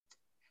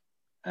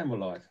And we're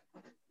live.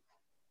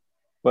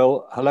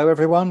 Well, hello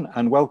everyone,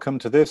 and welcome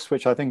to this,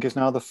 which I think is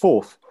now the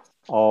fourth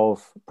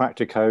of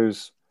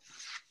Practico's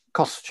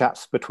Cost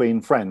Chats Between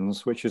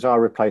Friends, which is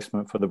our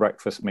replacement for the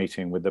breakfast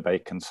meeting with the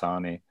bacon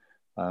sarnie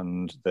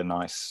and the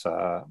nice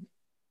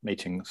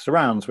meeting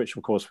surrounds, which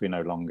of course we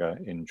no longer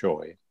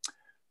enjoy.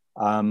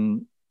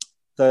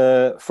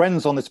 The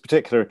friends on this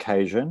particular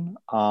occasion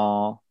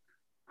are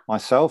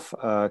myself,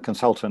 a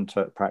consultant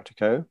at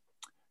Practico,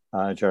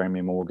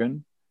 Jeremy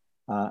Morgan,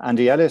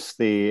 Andy Ellis,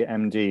 the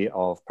MD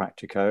of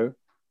Practico,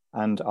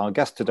 and our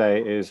guest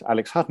today is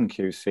Alex Hutton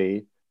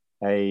QC,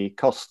 a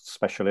cost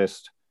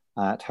specialist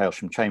at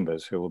Hailsham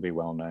Chambers, who will be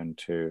well known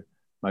to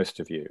most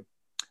of you.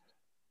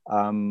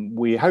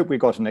 We hope we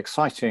got an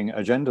exciting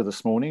agenda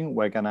this morning.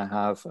 We're going to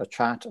have a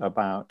chat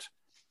about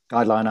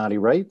guideline hourly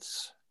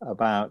rates,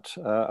 about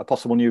a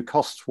possible new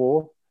cost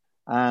war,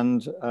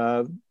 and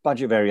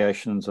budget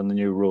variations and the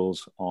new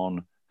rules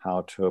on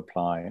how to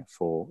apply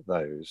for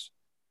those.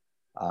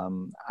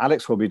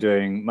 Alex will be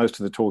doing most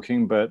of the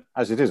talking, but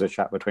as it is a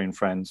chat between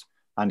friends,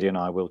 Andy and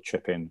I will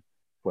chip in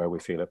where we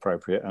feel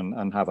appropriate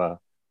and have a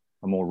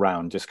more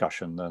round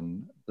discussion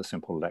than the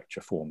simple lecture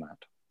format.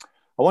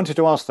 I wanted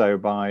to ask though,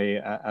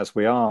 as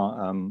we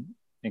are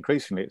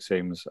increasingly, it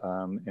seems,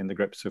 in the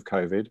grips of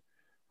COVID,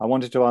 I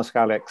wanted to ask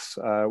Alex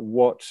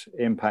what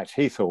impact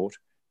he thought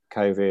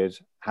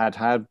COVID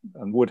had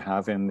and would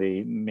have in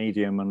the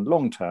medium and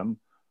long term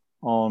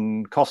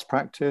on cost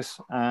practice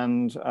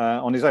and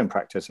on his own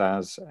practice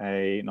as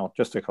not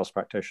just a cost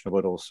practitioner,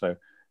 but also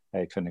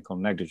a clinical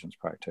negligence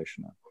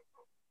practitioner.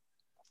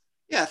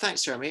 Yeah,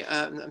 thanks, Jeremy.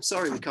 I'm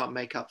sorry we can't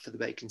make up for the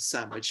bacon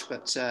sandwich,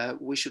 but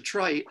we shall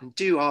try and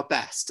do our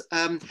best.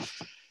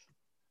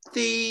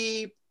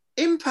 The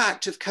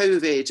impact of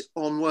COVID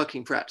on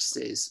working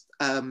practices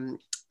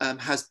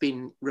has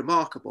been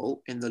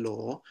remarkable in the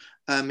law.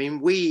 I mean,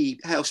 we,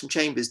 Hailsham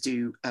Chambers,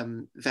 do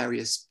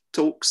various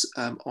talks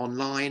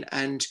online,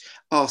 and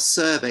our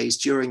surveys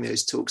during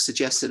those talks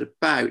suggested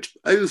about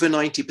over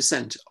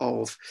 90%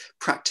 of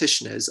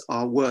practitioners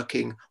are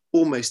working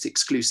almost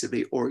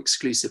exclusively or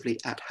exclusively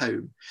at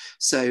home.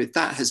 So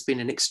that has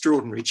been an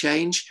extraordinary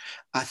change.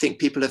 I think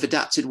people have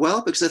adapted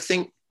well, because I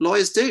think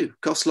lawyers do,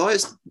 cost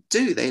lawyers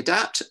do, they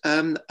adapt.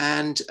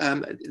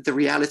 The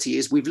reality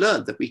is we've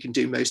learned that we can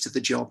do most of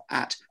the job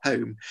at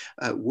home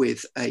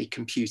with a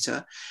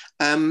computer.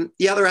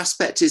 The other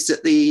aspect is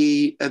that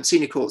the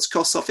Senior Courts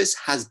Costs Office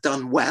has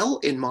done well,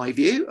 in my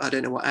view. I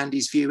don't know what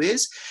Andy's view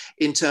is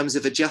in terms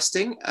of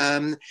adjusting.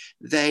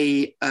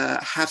 They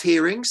have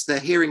hearings. Their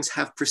hearings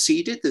have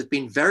proceeded. There have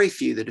been very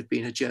few that have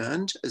been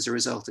adjourned as a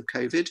result of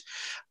COVID.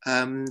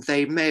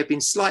 They may have been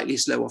slightly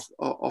slow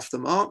off the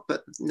mark,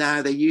 but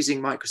now they're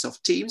using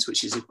Microsoft Teams,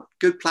 which is a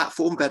good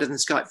platform, better than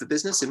Skype for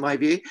Business, in my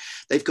view.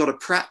 They've got a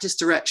practice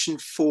direction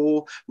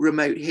for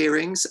remote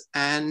hearings,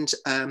 and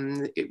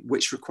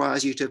which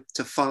requires you to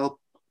file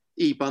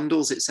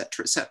e-bundles,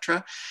 etc.,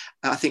 etc.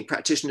 I think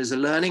practitioners are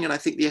learning, and I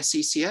think the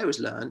SCCO has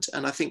learned.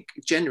 And I think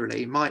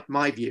generally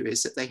my view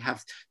is that they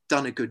have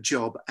done a good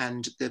job,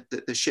 and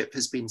the ship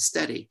has been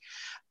steady.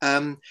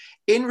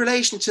 In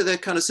relation to the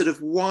kind of sort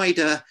of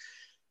wider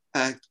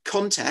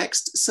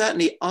context,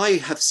 certainly I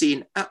have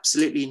seen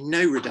absolutely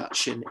no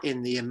reduction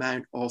in the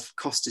amount of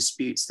cost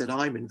disputes that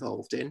I'm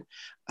involved in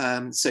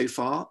so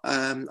far.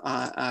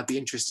 I'd be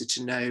interested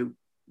to know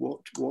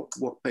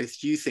what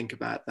both you think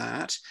about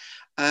that.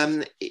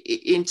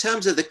 In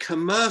terms of the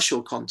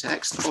commercial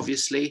context,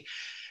 obviously,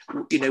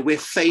 we're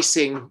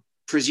facing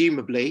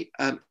presumably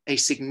a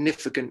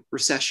significant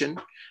recession,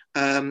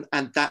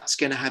 and that's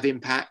going to have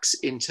impacts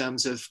in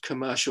terms of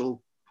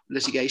commercial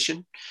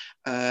litigation.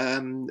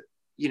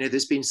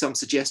 There's been some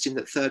suggestion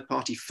that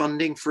third-party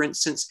funding, for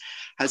instance,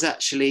 has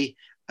actually,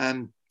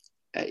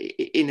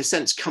 in a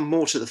sense, come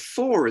more to the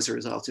fore as a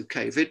result of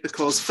COVID,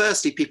 because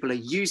firstly, people are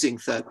using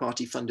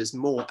third-party funders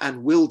more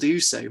and will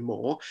do so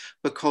more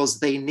because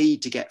they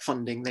need to get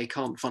funding. They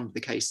can't fund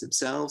the case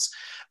themselves.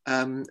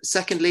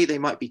 Secondly, they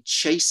might be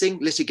chasing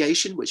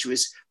litigation, which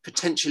was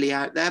potentially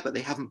out there, but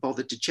they haven't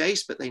bothered to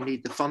chase, but they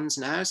need the funds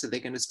now, so they're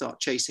going to start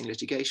chasing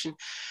litigation.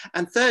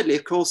 And thirdly,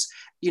 of course,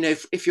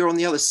 if you're on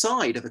the other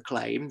side of a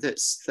claim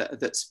that's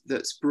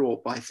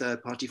brought by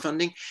third-party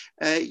funding,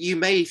 you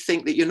may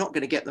think that you're not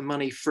going to get the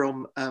money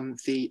from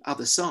the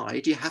other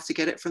side. You have to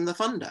get it from the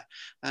funder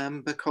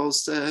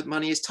because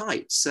money is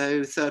tight.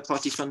 So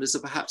third-party funders are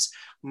perhaps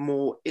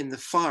more in the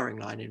firing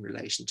line in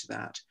relation to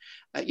that.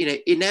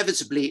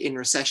 Inevitably in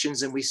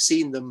recessions, and we've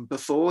seen them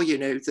before,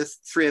 the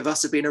three of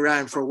us have been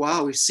around for a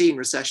while, we've seen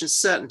recessions.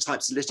 Certain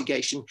types of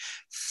litigation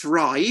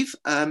thrive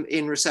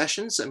in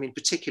recessions. I mean,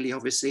 particularly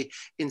obviously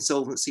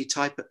insolvency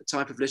type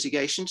of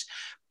litigations.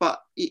 But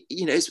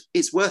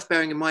it's worth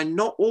bearing in mind,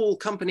 not all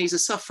companies are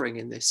suffering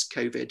in this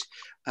COVID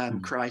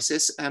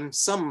crisis.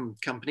 Some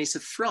companies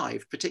have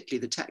thrived, particularly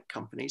the tech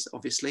companies,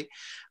 obviously.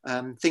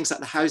 Things like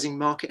the housing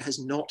market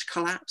has not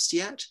collapsed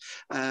yet.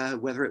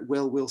 Whether it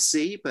will, we'll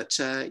see. But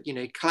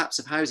collapse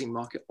of housing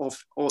market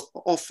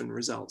often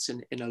results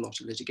in a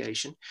lot of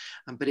litigation,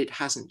 but it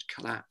hasn't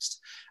collapsed.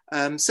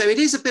 So it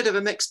is a bit of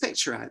a mixed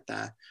picture out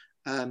there.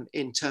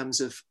 in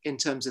terms of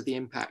the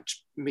impact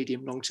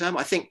medium long term.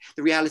 I think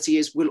the reality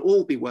is we'll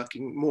all be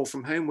working more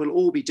from home. We'll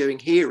all be doing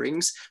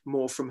hearings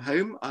more from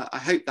home. I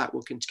hope that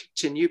will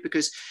continue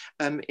because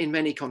in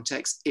many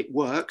contexts it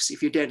works.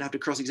 If you don't have to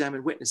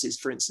cross-examine witnesses,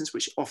 for instance,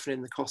 which often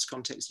in the cost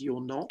context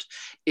you're not,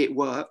 it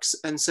works.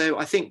 And so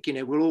I think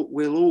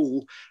we'll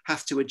all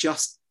have to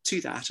adjust to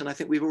that, and I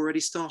think we've already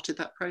started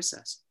that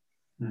process.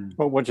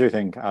 Well, what do you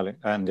think,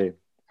 Andy?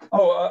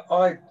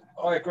 I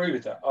agree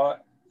with that.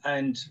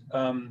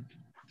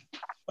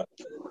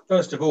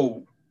 First of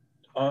all,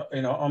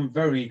 I'm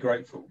very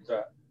grateful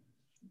that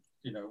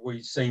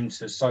we seem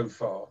to so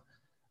far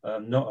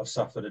not have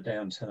suffered a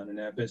downturn in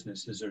our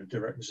business as a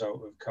direct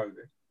result of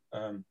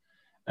COVID.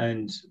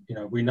 And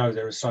we know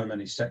there are so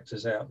many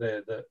sectors out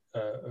there that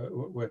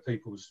where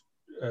people's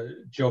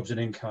jobs and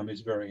income is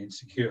very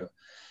insecure.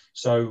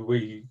 So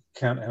we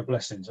count our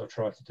blessings. I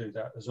try to do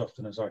that as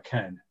often as I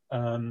can,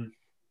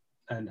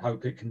 and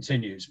hope it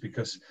continues,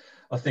 because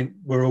I think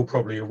we're all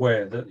probably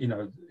aware that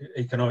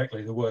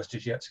economically the worst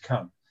is yet to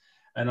come.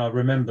 And I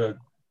remember,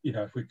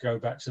 if we go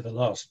back to the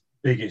last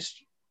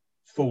biggest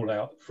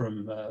fallout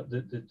from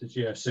the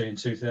GFC in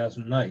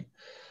 2008,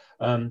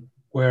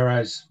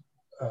 whereas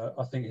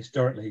I think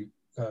historically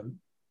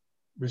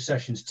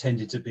recessions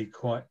tended to be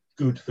quite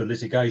good for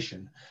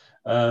litigation,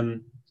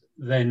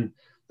 then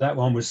that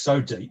one was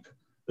so deep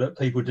that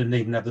people didn't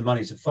even have the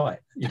money to fight.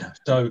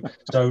 So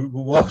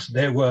whilst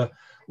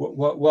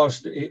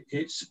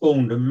it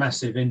spawned a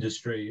massive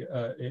industry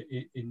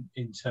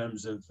in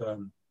terms of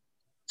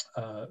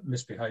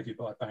misbehaviour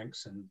by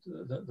banks and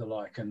the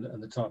like, and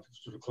the type of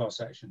sort of class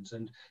actions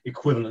and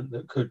equivalent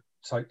that could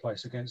take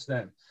place against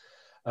them.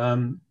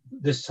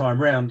 This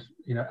time round,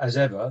 as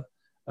ever,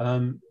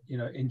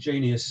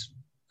 ingenious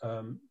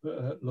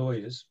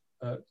lawyers,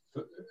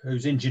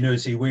 whose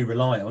ingenuity we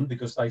rely on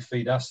because they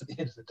feed us at the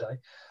end of the day,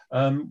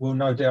 will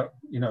no doubt,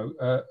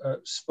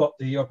 spot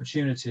the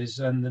opportunities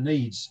and the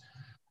needs,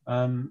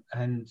 and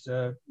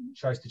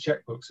chase the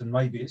checkbooks. And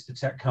maybe it's the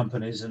tech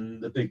companies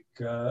and the big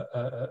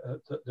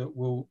that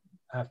will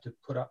have to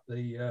put up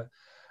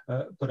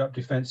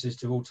defences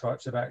to all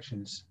types of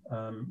actions,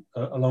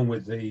 along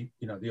with the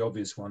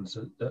obvious ones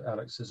that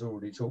Alex has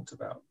already talked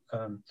about.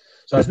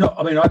 So it's not.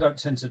 I mean, I don't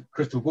tend to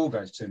crystal ball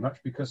gaze too much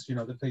because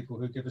the people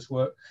who give us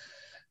work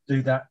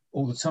do that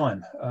all the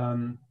time.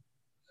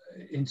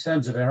 In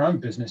terms of our own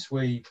business,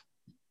 we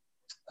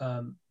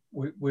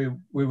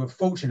were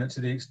fortunate to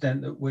the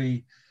extent that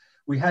we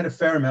had a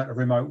fair amount of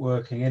remote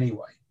working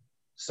anyway.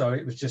 So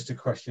it was just a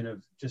question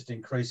of just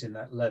increasing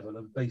that level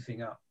and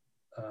beefing up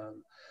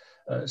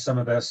some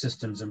of our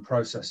systems and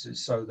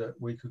processes so that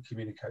we could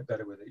communicate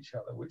better with each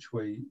other, which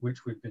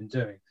we've been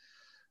doing.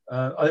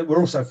 I think we're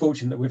also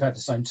fortunate that we've had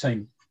the same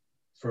team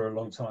for a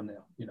long time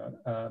now,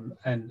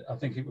 and I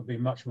think it would be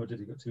much more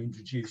difficult to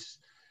introduce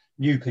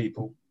new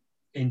people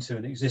into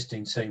an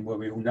existing team where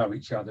we all know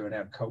each other and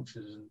our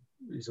cultures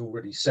is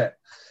already set,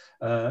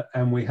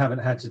 and we haven't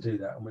had to do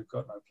that, and we've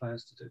got no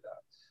plans to do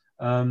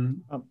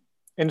that.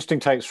 Interesting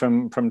takes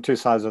from two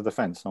sides of the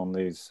fence on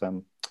these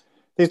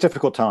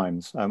difficult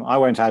times. I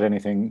won't add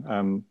anything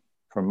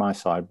from my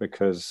side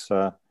because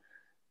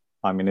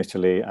I'm in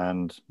Italy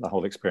and the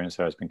whole experience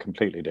there has been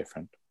completely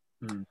different.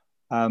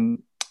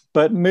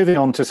 But moving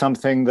on to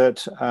something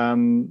that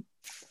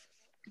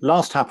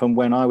last happened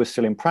when I was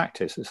still in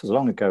practice, it's as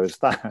long ago as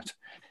that.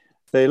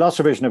 The last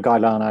revision of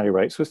guideline hourly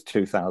rates was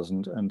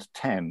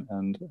 2010,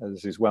 and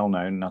as is well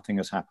known, nothing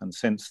has happened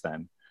since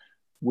then.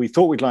 We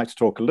thought we'd like to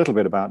talk a little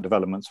bit about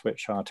developments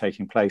which are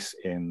taking place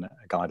in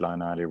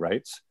guideline hourly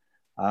rates,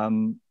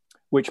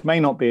 which may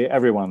not be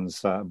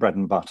everyone's bread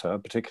and butter,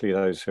 particularly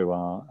those who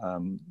are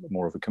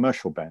more of a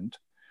commercial bent.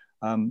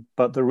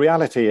 But the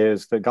reality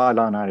is that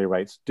guideline hourly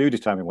rates do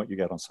determine what you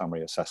get on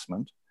summary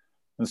assessment.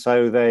 And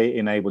so they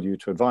enable you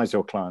to advise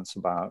your clients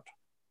about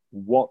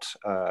what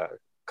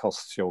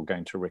costs you're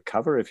going to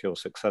recover if you're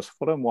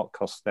successful and what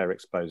costs they're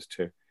exposed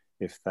to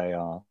if they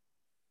are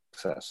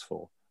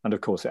successful. And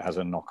of course, it has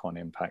a knock-on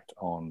impact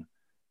on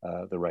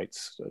the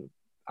rates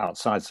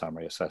outside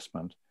summary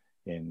assessment,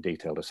 in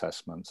detailed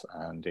assessments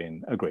and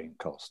in agreeing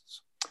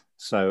costs.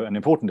 So an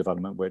important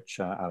development which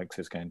Alex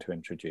is going to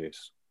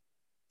introduce.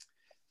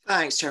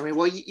 Thanks, Jeremy.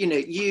 Well,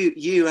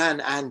 you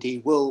and Andy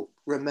will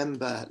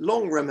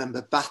long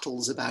remember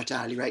battles about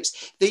hourly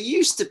rates. There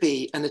used to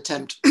be an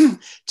attempt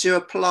to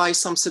apply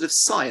some sort of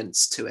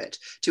science to it,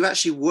 to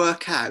actually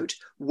work out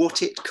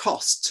what it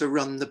costs to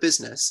run the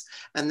business,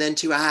 and then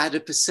to add a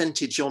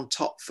percentage on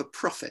top for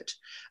profit.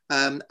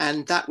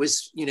 And that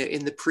was,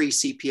 in the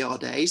pre-CPR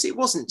days. It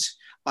wasn't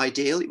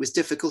ideal, it was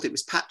difficult, it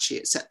was patchy,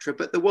 etc.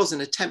 But there was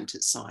an attempt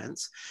at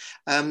science.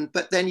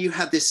 But then you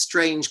had this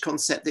strange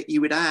concept that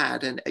you would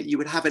add, and you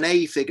would have an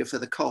A figure for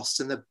the cost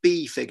and the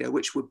B figure,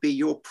 which would be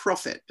your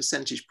profit,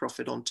 percentage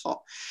profit on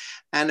top.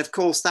 And of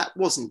course, that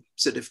wasn't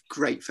sort of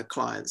great for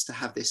clients to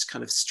have this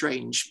kind of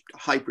strange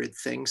hybrid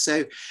thing.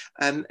 So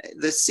the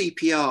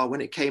CPR,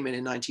 when it came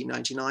in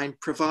 1999,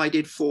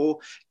 provided for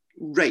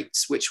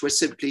rates, which were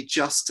simply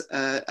just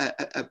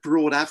a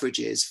broad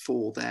averages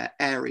for their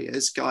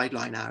areas,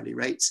 guideline hourly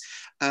rates,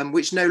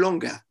 which no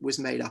longer was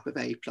made up of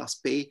A plus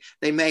B.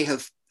 They may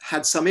have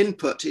had some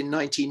input in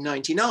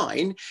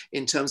 1999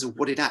 in terms of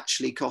what it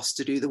actually cost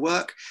to do the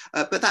work,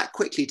 but that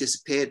quickly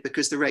disappeared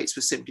because the rates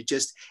were simply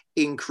just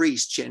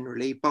increased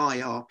generally by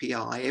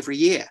RPI every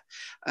year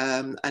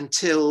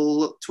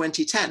until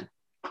 2010.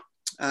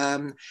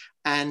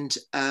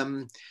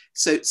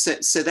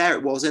 So there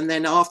it was. And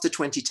then after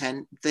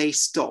 2010, they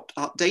stopped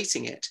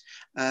updating it.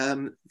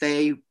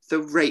 The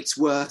rates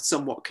were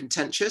somewhat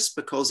contentious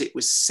because it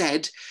was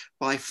said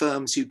by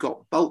firms who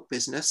got bulk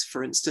business,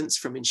 for instance,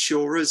 from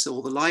insurers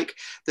or the like,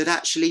 that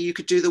actually you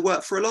could do the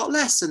work for a lot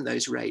less than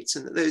those rates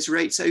and that those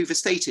rates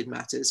overstated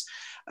matters.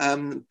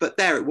 But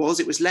there it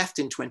was left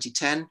in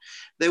 2010.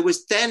 There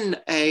was then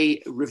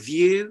a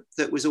review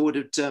that was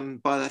ordered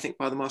by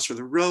the Master of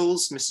the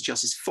Rolls. Mr.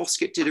 Justice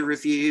Foskett did a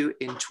review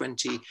in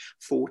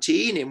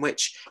 2014 in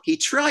which he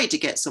tried to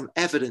get some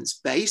evidence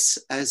base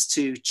as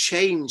to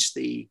change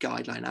the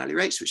guideline hourly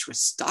rates, which were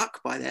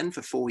stuck by then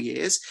for 4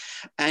 years.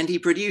 And he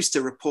produced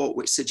a report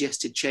which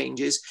suggested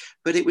changes,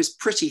 but it was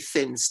pretty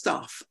thin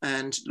stuff.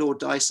 And Lord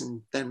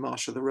Dyson, then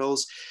Master of the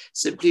Rolls,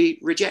 simply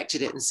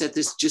rejected it and said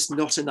there's just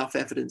not enough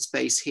evidence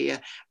base here.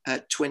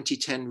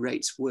 2010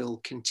 rates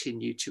will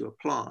continue to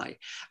apply.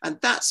 And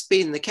that's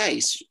been the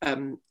case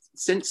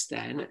since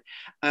then.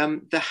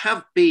 There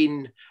have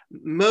been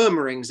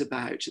murmurings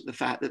about the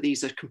fact that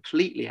these are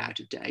completely out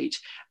of date.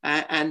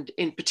 And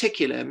in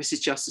particular,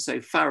 Mrs. Justice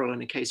O'Farrell,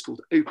 in a case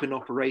called Open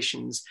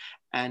Operations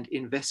and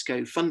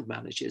Invesco Fund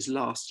Managers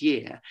last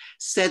year,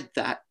 said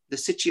that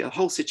the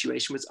whole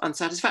situation was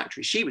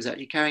unsatisfactory. She was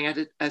actually carrying out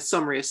a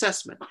summary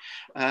assessment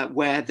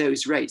where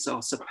those rates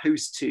are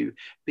supposed to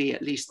be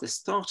at least the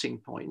starting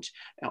point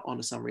on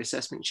a summary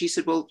assessment. She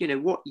said, well,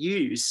 what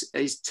use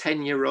is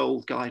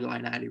 10-year-old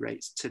guideline hourly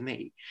rates to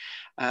me?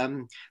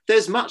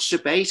 There's much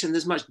debate and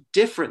there's much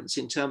difference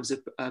in terms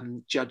of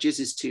judges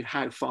as to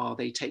how far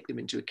they take them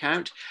into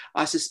account.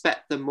 I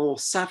suspect the more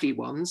savvy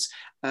ones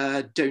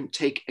don't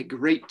take a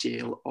great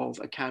deal of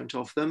account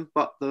of them,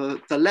 but the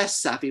less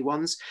savvy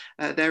ones,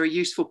 they're a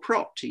useful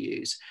prop to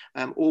use,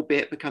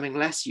 albeit becoming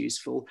less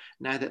useful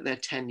now that they're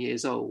 10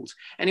 years old.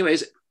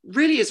 Anyways,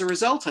 really as a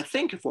result, I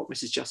think, of what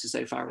Mrs. Justice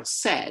O'Farrell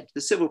said,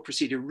 the Civil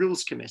Procedure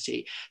Rules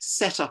Committee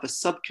set up a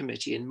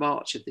subcommittee in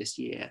March of this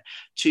year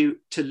to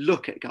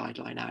look at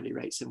guideline hourly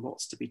rates and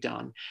what's to be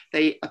done.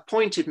 They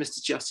appointed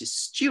Mr. Justice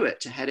Stewart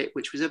to head it,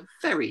 which was a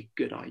very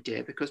good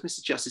idea because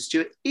Mr. Justice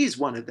Stewart is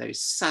one of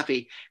those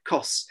savvy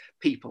costs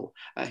people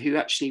who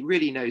actually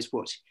really knows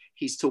what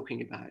he's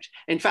talking about.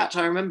 In fact,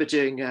 I remember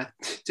doing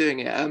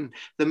the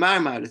Mau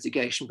Mau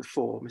litigation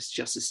before Mr.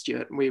 Justice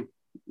Stewart, and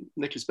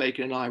Nicholas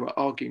Bacon and I were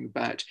arguing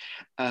about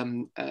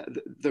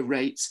the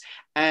rates,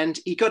 and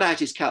he got out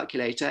his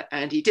calculator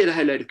and he did a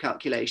whole load of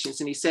calculations,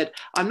 and he said,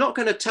 I'm not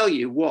going to tell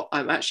you what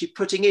I'm actually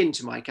putting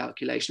into my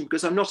calculation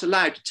because I'm not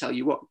allowed to tell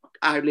you what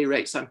hourly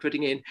rates I'm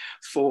putting in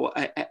for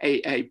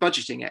a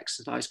budgeting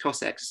exercise,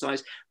 cost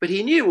exercise, but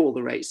he knew all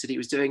the rates that he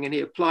was doing and he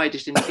applied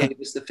it and he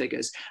gave us the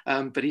figures.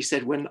 But he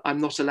said, when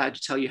I'm not allowed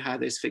to tell you how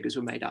those figures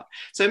were made up.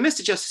 So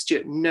Mr. Justice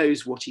Stewart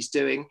knows what he's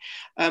doing.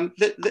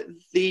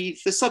 The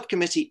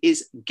subcommittee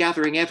is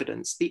gathering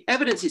evidence. The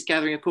evidence it's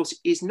gathering, of course,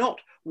 is not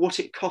what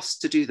it costs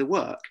to do the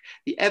work.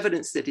 The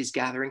evidence that is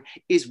gathering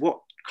is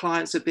what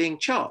clients are being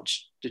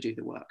charged to do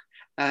the work.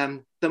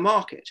 The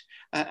market.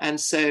 And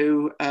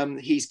so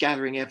he's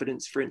gathering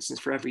evidence, for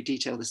instance, for every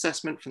detailed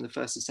assessment from the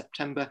 1st of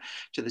September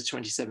to the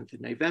 27th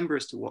of November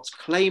as to what's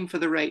claimed for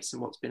the rates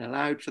and what's been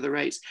allowed for the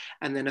rates,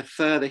 and then a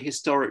further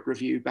historic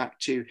review back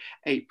to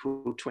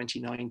April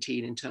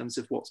 2019 in terms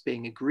of what's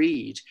being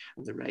agreed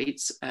on the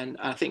rates. And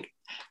I think,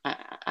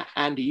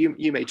 Andy,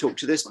 you may talk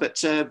to this,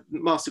 but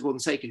Master Gordon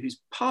Saker,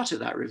 who's part of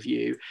that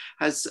review,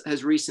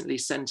 has recently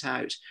sent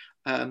out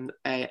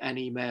an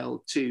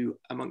email to,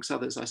 amongst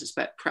others, I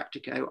suspect,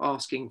 Practico,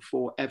 asking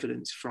for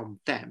evidence from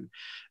them.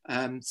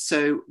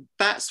 So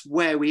that's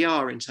where we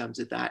are in terms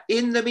of that.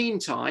 In the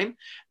meantime,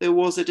 there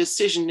was a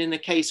decision in a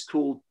case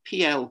called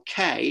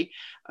PLK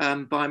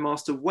by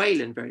Master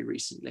Wayland very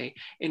recently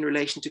in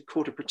relation to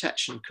quarter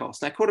protection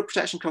costs. Now, quarter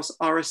protection costs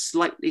are a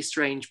slightly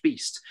strange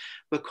beast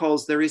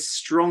because there is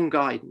strong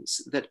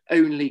guidance that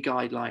only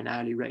guideline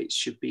hourly rates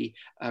should be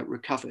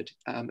recovered,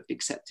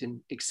 except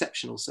in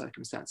exceptional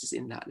circumstances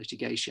in that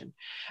litigation.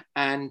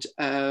 And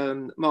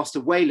Master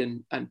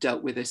Wayland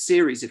dealt with a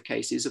series of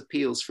cases,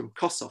 appeals from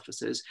cost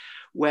officers,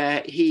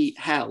 where he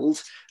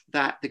held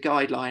that the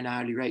guideline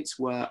hourly rates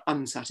were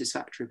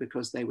unsatisfactory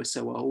because they were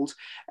so old.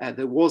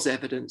 There was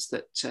evidence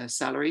that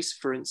salaries,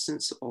 for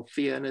instance, of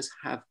fee earners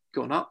have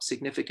gone up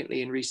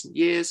significantly in recent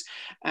years.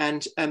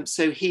 And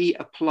so he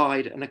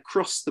applied an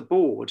across the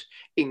board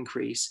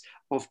increase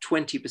of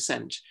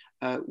 20%,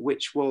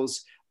 which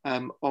was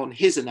on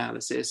his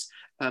analysis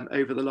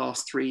over the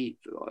last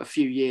a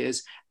few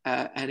years,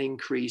 an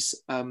increase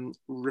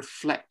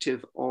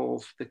reflective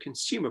of the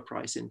consumer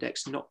price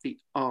index, not the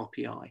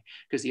RPI,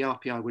 because the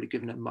RPI would have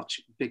given a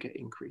much bigger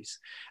increase.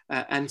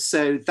 And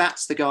so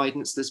that's the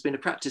guidance. There's been a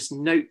practice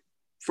note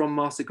from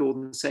Master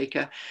Gordon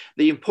Saker.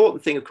 The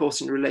important thing, of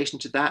course, in relation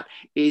to that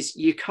is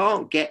you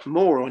can't get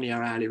more on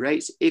your hourly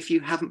rates if you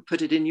haven't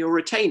put it in your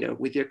retainer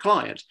with your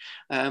client,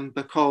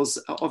 because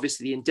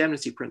obviously the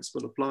indemnity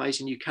principle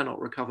applies and you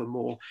cannot recover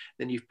more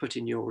than you've put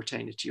in your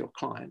retainer to your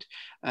client.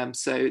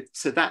 So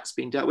that's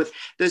been dealt with.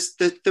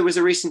 There was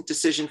a recent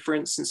decision, for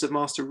instance, of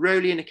Master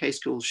Rowley in a case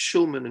called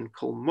Schulman and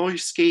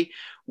Kolmoisky,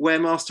 where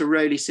Master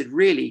Rowley said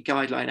really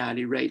guideline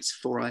hourly rates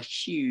for a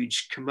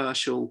huge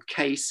commercial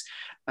case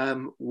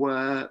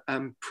were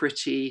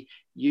pretty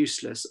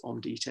useless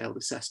on detailed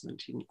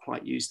assessment. He didn't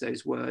quite use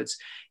those words.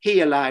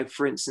 He allowed,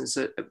 for instance,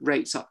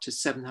 rates up to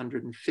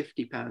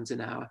 £750 an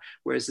hour,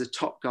 whereas the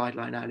top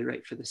guideline hourly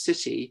rate for the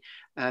city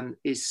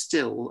is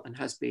still, and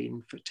has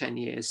been for 10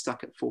 years,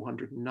 stuck at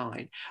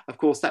 409. Of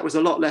course, that was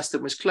a lot less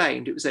than was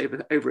claimed. It was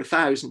over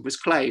 1,000 was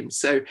claimed.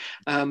 So,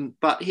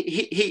 but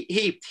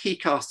he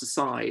cast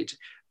aside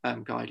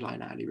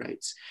guideline hourly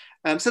rates.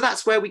 So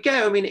that's where we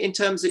go. I mean, in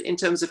terms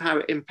of how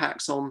it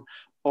impacts on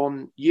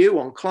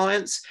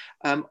clients,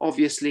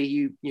 obviously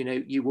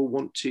you will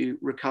want to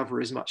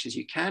recover as much as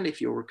you can if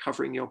you're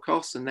recovering your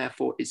costs, and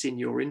therefore it's in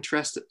your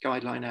interest that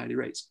guideline hourly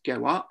rates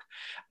go up,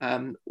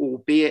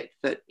 albeit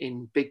that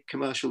in big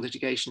commercial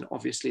litigation,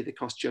 obviously the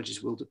cost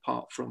judges will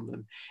depart from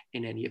them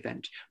in any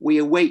event. We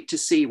await to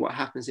see what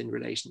happens in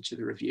relation to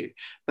the review,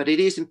 but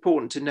it is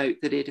important to note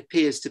that it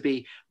appears to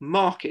be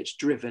market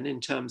driven in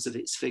terms of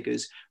its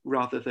figures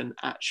rather than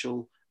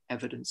actual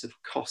evidence of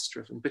cost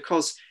driven,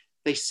 because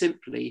they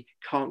simply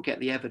can't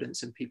get the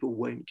evidence and people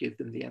won't give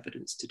them the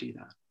evidence to do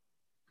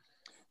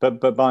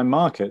that. But by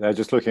market, they're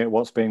just looking at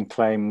what's being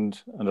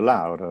claimed and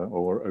allowed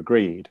or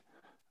agreed.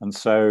 And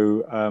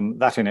so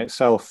that in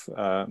itself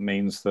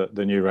means that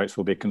the new rates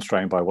will be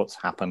constrained by what's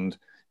happened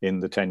in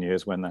the 10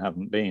 years when there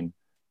haven't been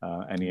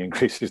any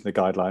increases in the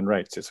guideline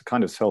rates. It's a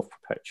kind of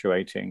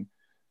self-perpetuating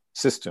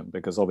system,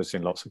 because obviously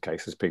in lots of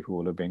cases people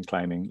will have been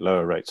claiming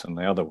lower rates than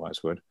they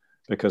otherwise would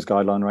because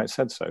guideline rates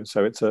said so.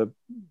 So it's a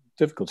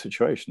difficult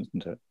situation,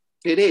 isn't it?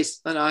 It is,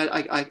 and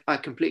I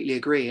completely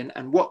agree.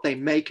 And what they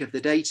make of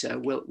the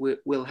data,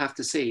 we'll have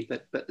to see.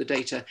 But the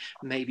data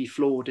may be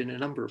flawed in a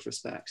number of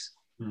respects.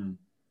 I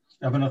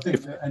mean, I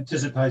think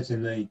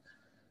anticipating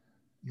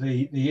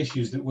the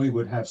issues that we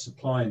would have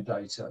supplying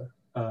data,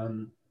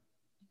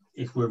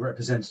 if we're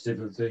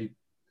representative of the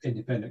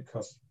independent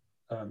cost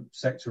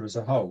sector as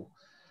a whole,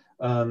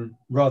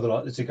 rather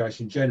like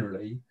litigation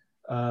generally,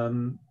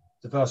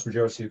 the vast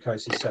majority of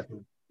cases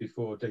settled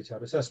before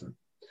detailed assessment.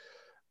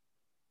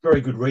 Very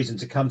good reason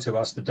to come to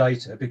us for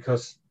data,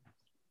 because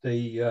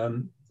the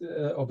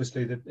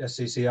obviously the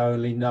SCC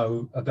only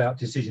know about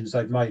decisions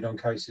they've made on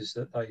cases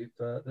that they've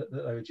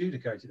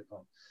adjudicated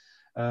upon,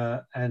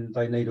 and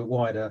they need a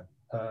wider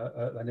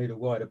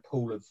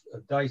pool of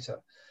data.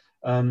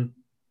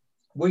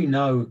 We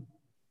know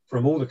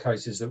from all the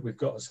cases that we've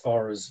got as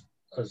far as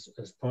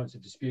points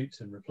of disputes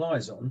and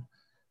replies on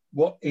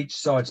what each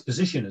side's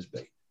position has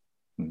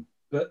been,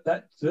 but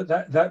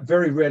that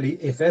very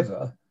rarely, if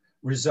ever,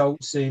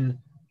 results in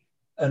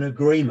an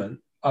agreement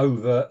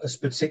over a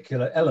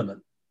particular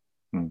element.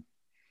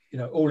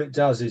 All it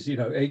does is,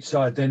 each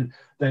side then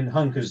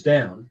hunkers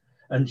down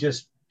and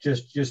just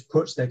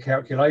puts their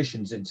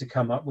calculations in to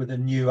come up with a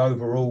new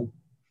overall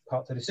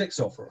Part 36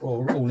 offer,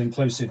 or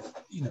all-inclusive,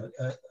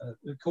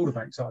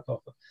 quarterback type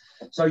offer.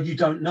 So you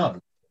don't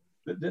know.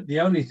 But the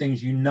only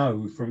things you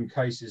know from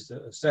cases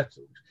that are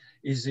settled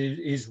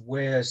is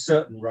where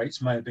certain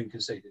rates may have been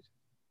conceded.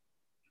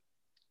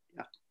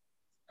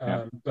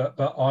 But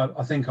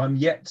I think I'm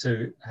yet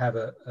to have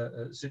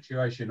a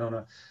situation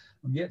I'm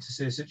yet to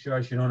see a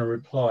situation on a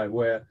reply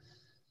where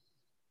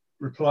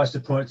replies to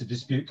points of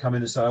dispute come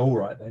in and say, all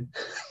right then,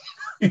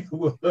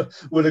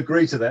 we'll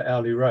agree to that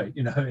hourly rate.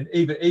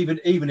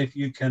 Even if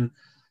you can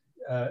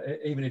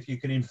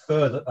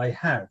infer that they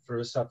have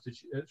through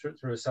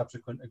a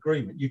subsequent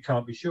agreement, you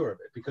can't be sure of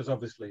it, because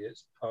obviously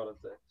it's part of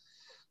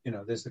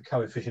the, there's the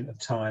coefficient of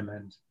time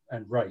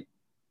and rate.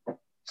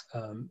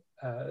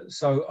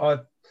 So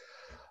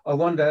I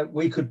wonder,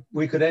 we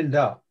could end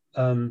up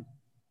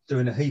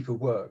doing a heap of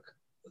work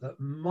that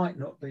might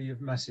not be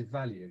of massive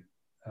value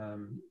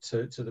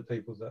to the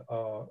people that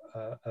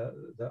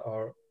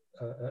are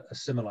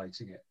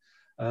assimilating it,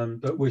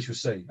 but we shall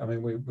see. I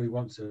mean, we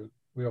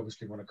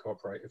obviously want to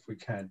cooperate if we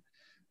can,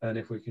 and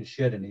if we can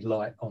shed any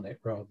light on it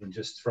rather than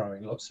just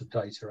throwing lots of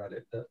data at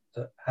it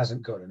that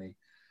hasn't got any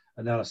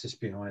analysis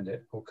behind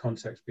it or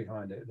context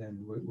behind it,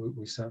 then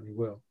we certainly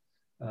will.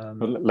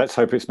 Well, let's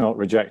hope it's not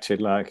rejected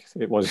like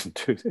it was in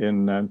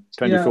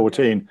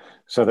 2014,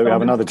 so that we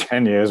have another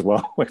 10 years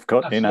while we've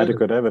got absolutely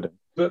inadequate evidence.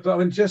 But I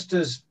mean, just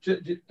as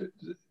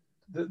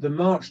the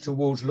march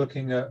towards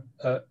looking at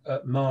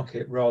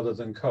market rather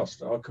than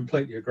cost, I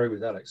completely agree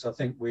with Alex. I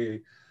think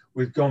we've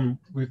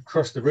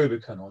crossed the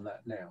Rubicon on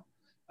that now.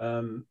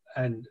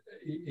 And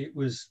it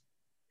was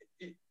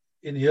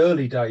in the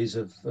early days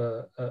of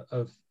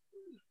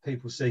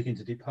people seeking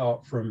to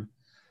depart from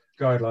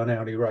guideline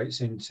hourly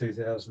rates in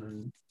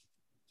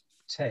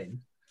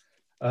 2010,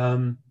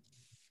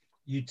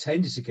 you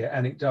tended to get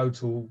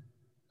anecdotal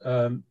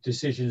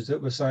decisions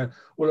that were saying,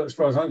 well, as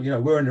far as I'm,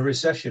 we're in a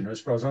recession. As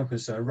far as I'm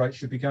concerned, rates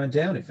should be going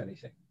down, if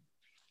anything.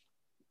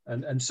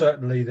 And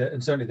certainly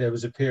there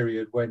was a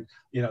period when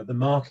the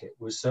market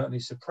was certainly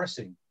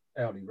suppressing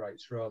hourly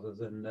rates rather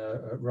than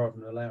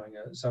allowing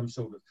some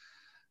sort of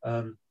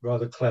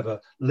rather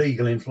clever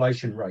legal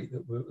inflation rate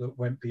that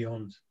went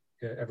beyond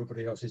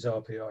everybody else's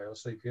RPI or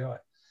CPI.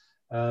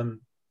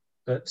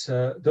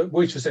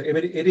 Which was,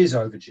 it is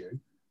overdue.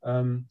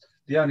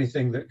 The only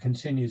thing that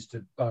continues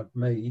to bug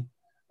me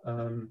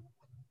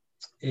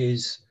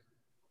is,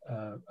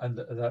 and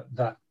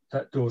that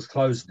door's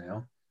closed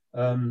now,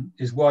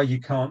 is why you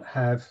can't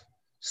have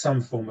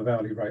some form of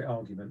hourly rate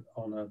argument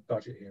on a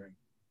budget hearing.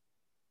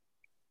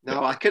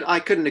 No, I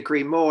couldn't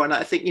agree more. And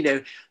I think,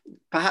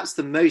 perhaps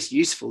the most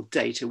useful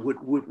data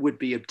would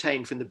be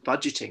obtained from the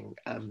budgeting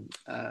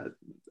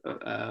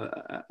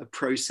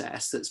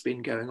process that's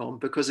been going on,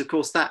 because of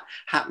course that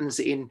happens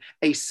in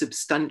a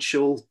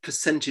substantial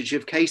percentage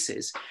of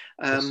cases,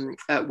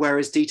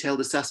 whereas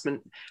detailed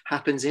assessment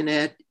happens in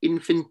an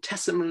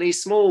infinitesimally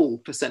small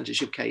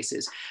percentage of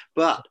cases.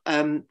 But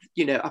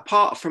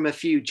apart from a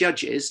few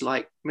judges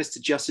like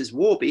Mr. Justice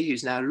Warby,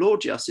 who's now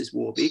Lord Justice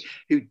Warby,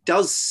 who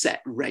does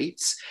set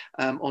rates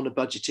on a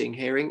budgeting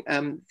hearing,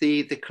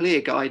 the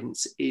clear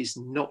guidance is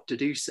not to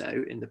do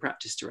so in the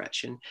practice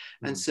direction.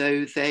 And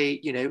so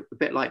they, a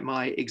bit like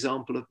my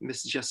example of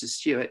Mr. Justice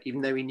Stewart,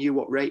 even though he knew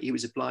what rate he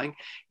was applying,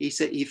 he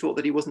said he thought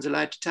that he wasn't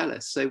allowed to tell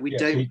us. So we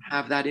don't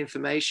have that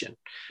information.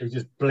 He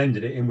just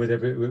blended it in with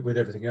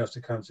everything else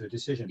to come to a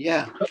decision.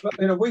 Yeah.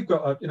 But we've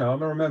got, I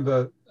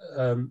remember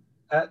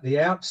at the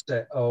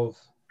outset of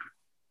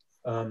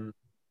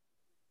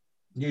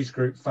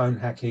Newsgroup phone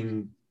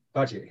hacking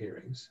budget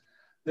hearings,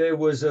 there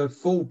was a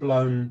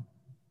full-blown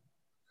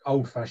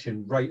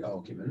old-fashioned rate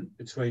argument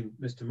between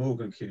Mr.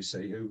 Morgan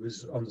QC, who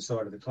was on the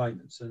side of the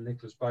claimants, and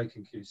Nicholas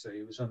Bacon QC,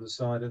 who was on the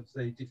side of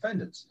the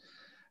defendants.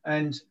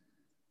 And,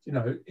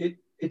 it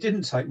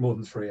didn't take more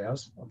than 3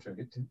 hours. I'm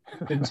joking.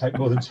 It didn't take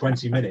more than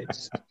 20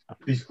 minutes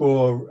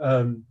before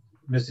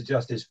Mr.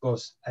 Justice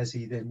Voss, as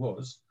he then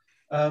was.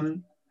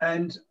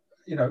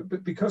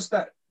 But because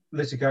that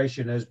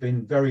litigation has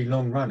been very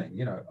long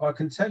running, I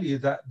can tell you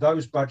that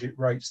those budget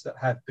rates that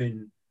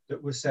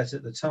were set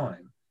at the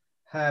time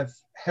have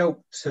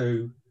helped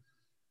to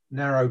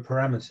narrow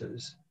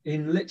parameters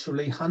in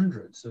literally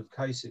hundreds of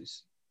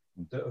cases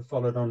that have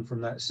followed on from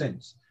that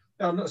since.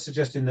 Now, I'm not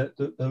suggesting that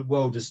the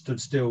world has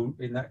stood still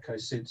in that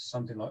case since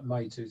something like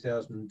May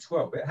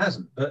 2012. It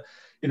hasn't, but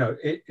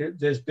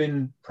there's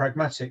been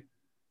pragmatic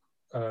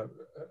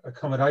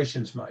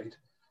accommodations made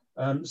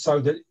so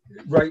that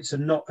rates are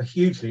not a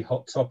hugely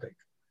hot topic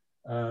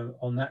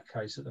on that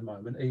case at the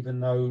moment, even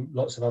though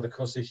lots of other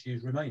cost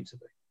issues remain to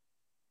be.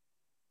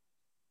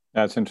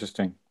 That's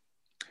interesting.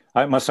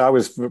 I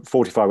was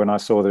 45 when I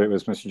saw that it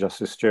was Mr.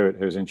 Justice Stewart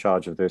who was in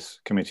charge of this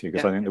committee,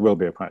 because I think there will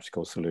be a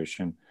practical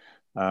solution.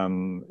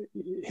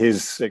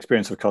 His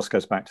experience of cost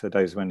goes back to the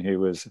days when he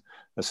was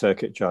a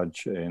circuit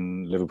judge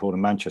in Liverpool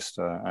and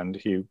Manchester, and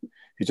he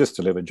just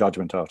delivered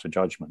judgment after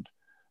judgment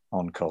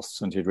on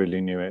costs, and he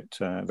really knew it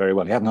very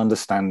well. He had an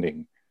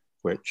understanding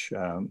which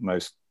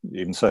most,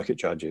 even circuit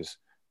judges,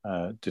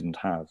 didn't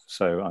have.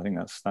 So I think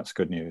that's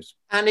good news.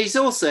 And he's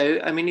also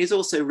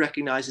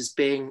recognised as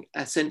being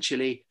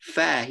essentially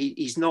fair.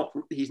 He's not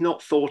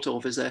thought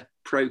of as a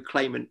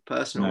pro-claimant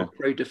person or a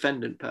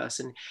pro-defendant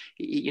person.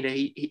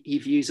 He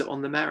views it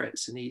on the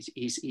merits, and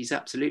he's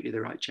absolutely the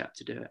right chap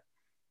to do it.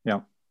 Yeah.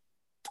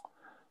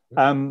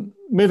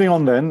 Moving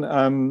on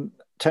then,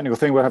 technical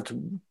thing, we'll have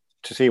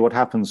to see what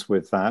happens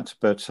with that,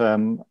 but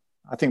I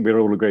think we'll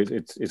all agree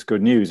it's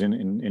good news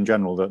in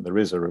general that there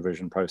is a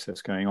revision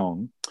process going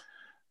on.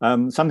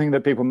 Something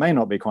that people may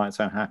not be quite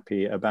so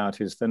happy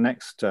about is the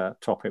next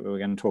topic we're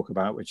going to talk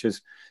about, which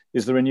is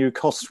there a new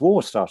cost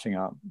war starting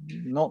up?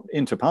 Not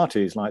inter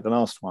parties like the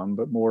last one,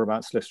 but more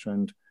about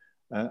solicitor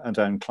and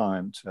own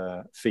client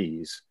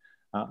fees.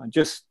 I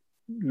just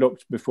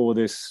looked before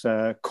this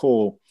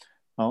call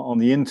on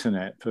the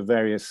internet for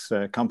various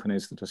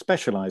companies that are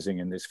specializing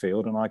in this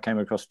field, and I came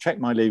across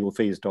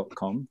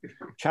checkmylegalfees.com,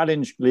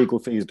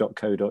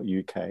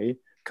 challengelegalfees.co.uk,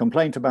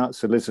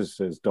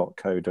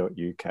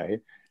 complaintaboutsolicitors.co.uk.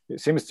 It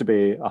seems to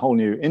be a whole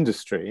new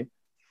industry,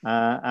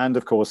 and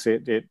of course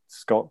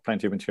it's got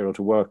plenty of material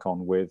to work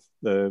on with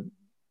the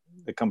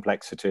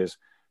complexities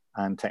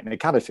and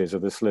technicalities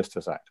of the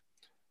Solicitors Act.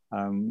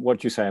 What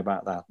do you say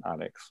about that,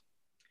 Alex?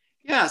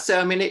 Yeah,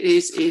 so it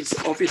is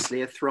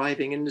obviously a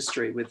thriving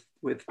industry with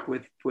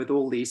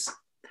all these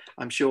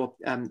I'm sure,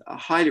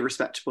 highly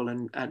respectable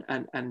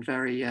and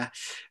very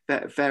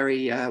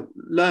very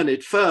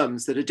learned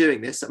firms that are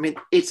doing this. I mean,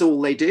 it's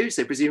all they do,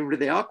 so presumably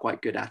they are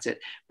quite good at it.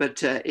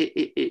 But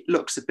it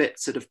looks a bit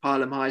sort of pile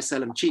them high,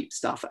 sell them cheap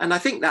stuff. And I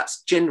think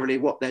that's generally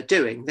what they're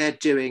doing. They're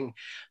doing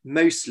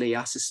mostly,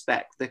 I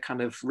suspect, the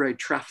kind of Road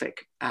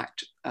Traffic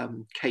Act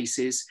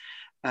cases.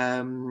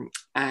 And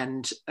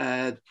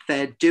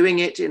they're doing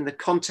it in the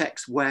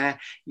context where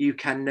you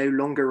can no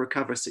longer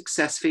recover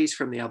success fees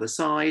from the other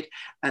side,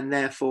 and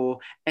therefore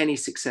any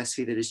success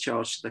fee that is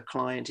charged to the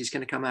client is going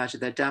to come out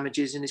of their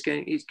damages and is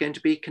going to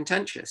be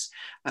contentious.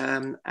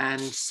 And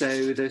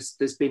so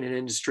there's been an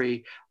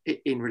industry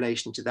in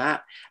relation to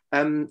that.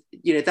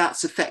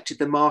 That's affected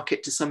the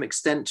market to some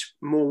extent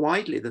more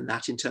widely than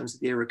that in terms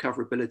of the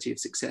irrecoverability of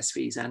success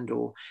fees and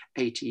or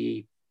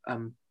ATE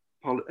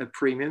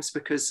premiums,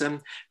 because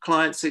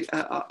clients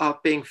are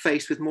being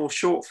faced with more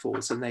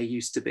shortfalls than they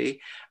used to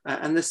be.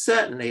 And there's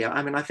certainly,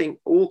 I think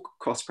all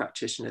cost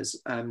practitioners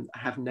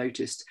have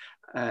noticed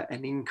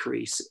an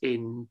increase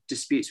in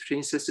disputes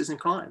between solicitors and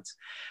clients.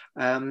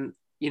 One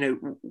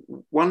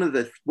of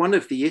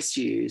the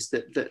issues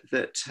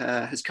that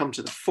has come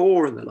to the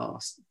fore in the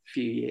last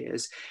few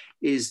years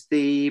is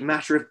the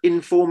matter of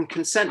informed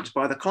consent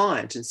by the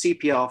client, and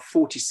CPR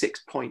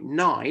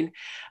 46.9,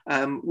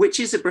 which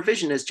is a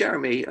provision, as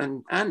Jeremy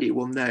and Andy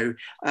will know,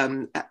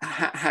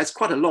 has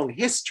quite a long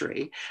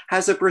history,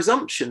 has a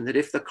presumption that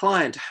if the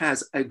client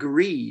has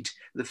agreed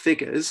the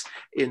figures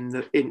in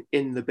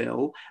the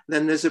bill,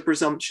 then there's a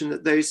presumption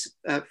that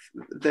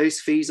those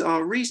fees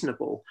are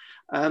reasonable.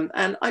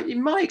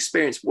 In my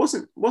experience,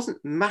 wasn't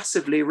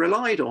massively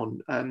relied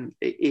on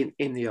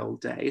in the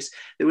old days.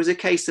 There was a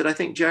case that I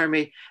think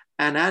Jeremy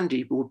and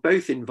Andy were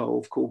both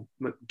involved, called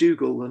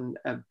McDougall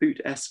and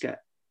Boot Escatin,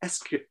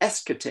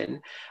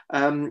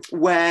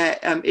 where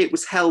it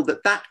was held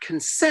that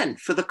consent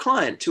for the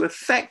client to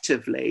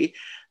effectively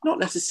not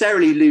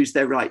necessarily lose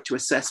their right to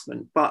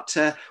assessment, but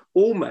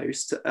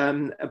almost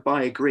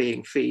by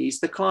agreeing fees,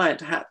 the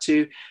client had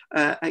to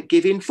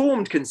give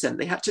informed consent.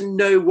 They had to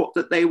know what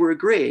that they were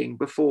agreeing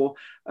before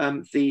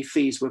the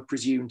fees were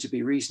presumed to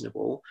be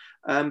reasonable.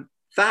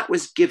 That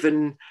was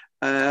given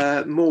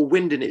more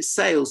wind in its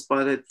sails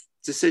by the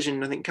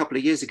decision, I think, a couple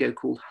of years ago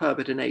called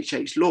Herbert and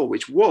H.H. Law,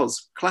 which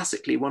was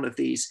classically one of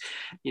these,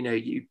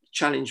 you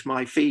challenge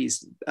my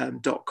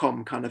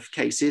fees.com kind of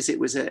cases. It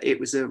was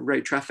a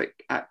Road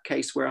Traffic Act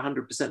case where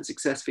 100%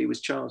 success fee was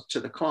charged to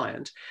the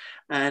client.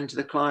 And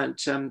the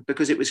client,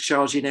 because it was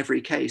charged in every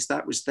case,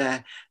 that was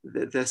the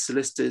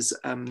solicitor's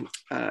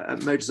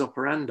modus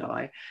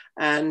operandi.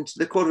 And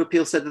the Court of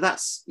Appeal said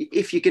that's,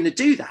 if you're going to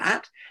do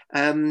that,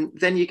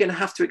 then you're going to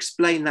have to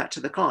explain that to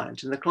the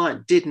client. And the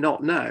client did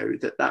not know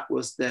that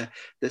was the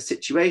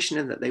situation,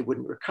 and that they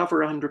wouldn't recover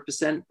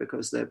 100%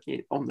 because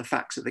on the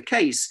facts of the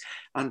case,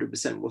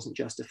 100% wasn't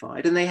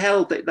justified. And they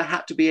held that there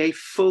had to be a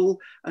full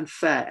and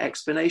fair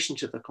explanation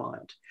to the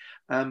client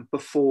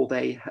before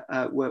they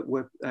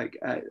were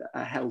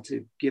held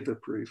to give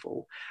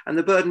approval. And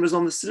the burden was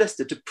on the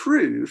solicitor to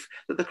prove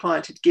that the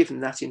client had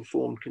given that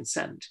informed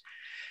consent.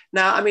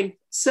 Now,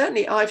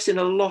 certainly I've seen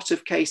a lot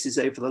of cases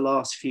over the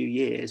last few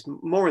years,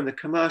 more in the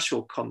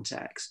commercial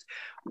context,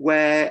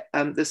 where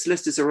the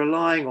solicitors are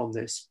relying on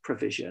this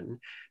provision.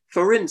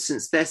 For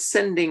instance, they're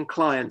sending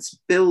clients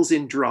bills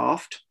in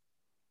draft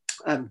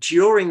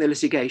during the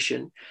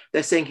litigation.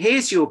 They're saying,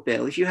 here's your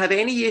bill. If you have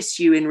any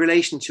issue in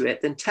relation to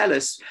it, then tell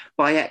us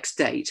by X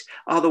date.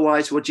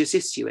 Otherwise, we'll just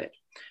issue it.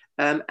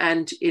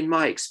 And in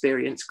my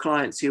experience,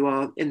 clients who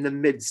are in the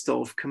midst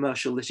of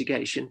commercial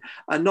litigation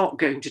are not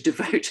going to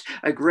devote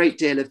a great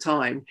deal of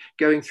time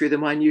going through the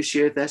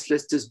minutiae of their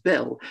solicitor's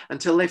bill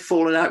until they've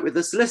fallen out with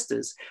the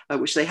solicitors,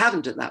 which they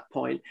haven't at that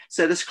point.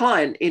 So this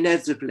client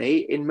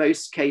inevitably, in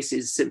most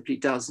cases, simply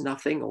does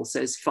nothing or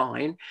says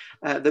fine.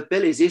 The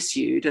bill is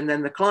issued, and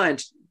then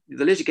the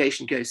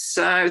litigation goes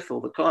south,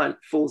 or the client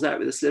falls out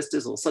with the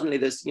solicitors, or suddenly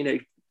there's,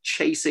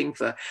 chasing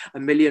for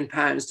 £1 million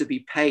to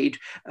be paid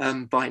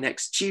by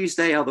next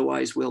Tuesday,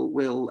 otherwise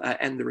we'll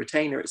end the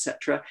retainer,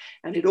 etc.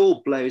 And it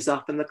all blows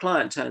up, and the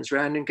client turns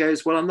around and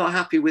goes, well, I'm not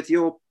happy with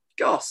your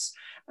GOS.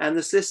 And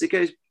the solicitor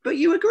goes, but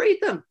you agreed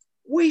them.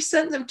 We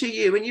sent them to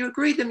you and you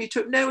agreed them. You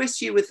took no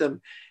issue with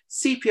them.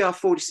 CPR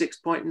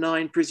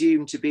 46.9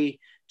 presumed to be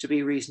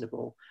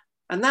reasonable.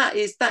 And that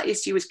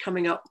issue is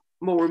coming up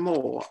more and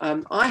more.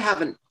 I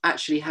haven't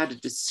actually had a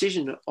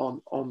decision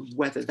on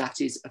whether that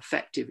is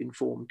effective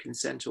informed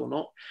consent or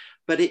not,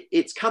 but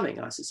it's coming,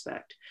 I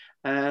suspect.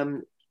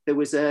 There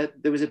was a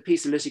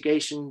piece of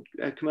litigation,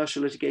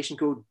 commercial litigation,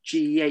 called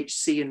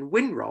GEHC and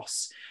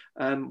Winross.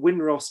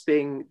 Winross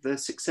being the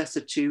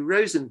successor to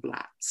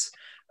Rosenblatt's,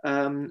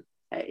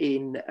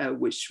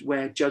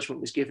 where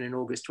judgment was given in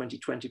August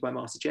 2020 by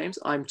Master James.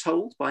 I'm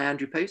told by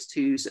Andrew Post,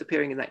 who's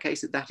appearing in that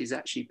case, that is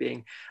actually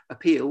being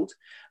appealed.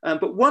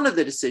 But one of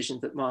the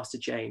decisions that Master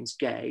James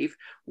gave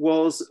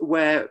was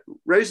where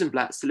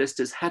Rosenblatt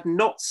solicitors had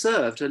not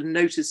served a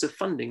notice of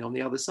funding on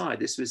the other side.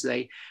 This was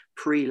a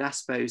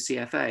pre-LASPO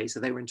CFA, so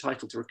they were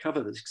entitled to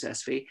recover the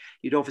success fee,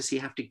 you'd obviously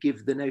have to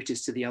give the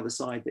notice to the other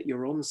side that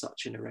you're on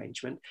such an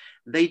arrangement.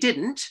 They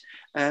didn't.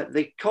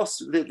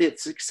 The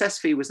success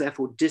fee was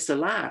therefore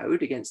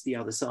disallowed against the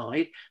other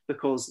side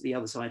because the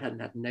other side hadn't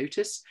had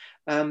notice.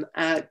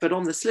 But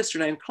on the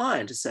solicitor-owned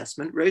client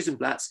assessment,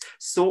 Rosenblatts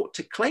sought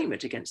to claim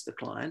it against the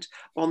client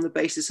on the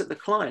basis that the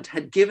client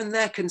had given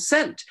their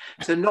consent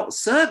to not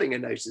serving a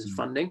notice of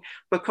funding,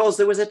 because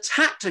there was a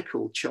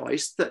tactical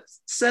choice that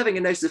serving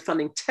a notice of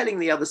funding telling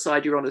the other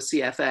side you're on a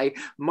CFA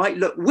might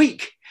look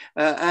weak,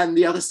 and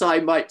the other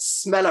side might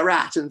smell a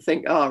rat and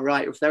think, oh,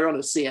 right, if they're on a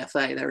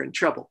CFA, they're in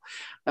trouble.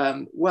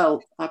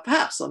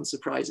 Perhaps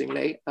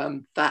unsurprisingly,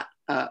 that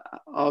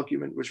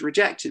argument was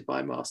rejected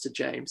by Master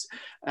James,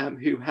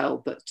 who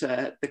held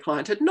that the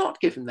client had not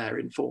given their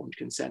informed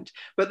consent.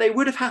 But they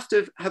would have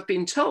to have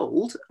been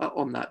told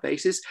on that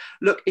basis,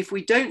 look, if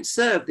we don't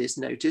serve this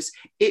notice,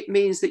 it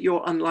means that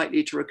you're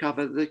unlikely to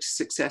recover the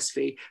success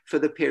fee for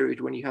the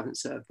period when you haven't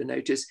served the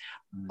notice.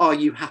 Are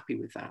you happy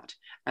with that?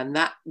 And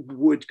that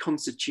would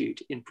constitute,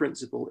 in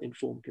principle,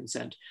 informed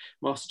consent.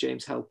 Master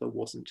James held there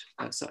wasn't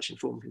such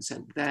informed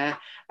consent there.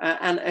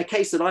 And a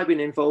case that I've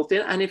been involved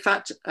in, and in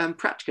fact,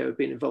 Practico have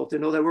been involved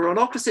in, although we're on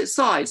opposite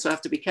sides, so I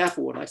have to be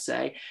careful what I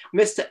say,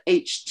 Mr.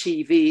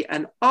 HTV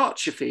and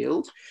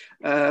Archerfield,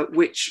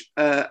 which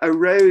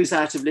arose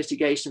out of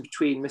litigation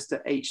between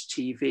Mr.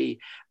 HTV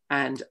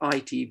and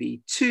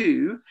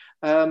ITV2,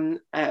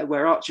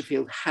 where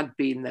Archerfield had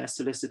been their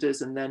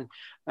solicitors, and then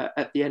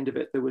at the end of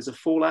it, there was a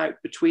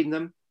fallout between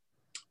them.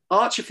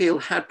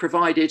 Archerfield had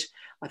provided,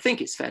 I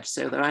think it's fair to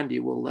say, although Andy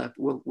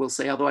will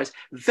say otherwise,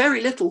 very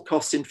little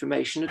cost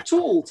information at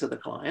all to the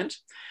client,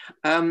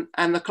 and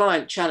the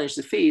client challenged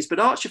the fees. But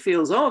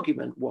Archerfield's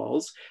argument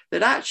was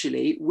that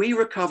actually we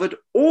recovered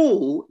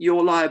all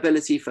your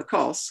liability for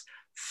costs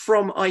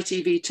from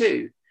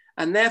ITV2.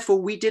 And therefore,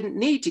 we didn't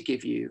need to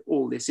give you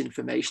all this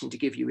information to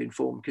give you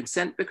informed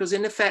consent, because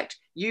in effect,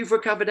 you've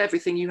recovered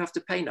everything, you have to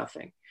pay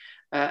nothing.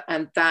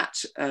 And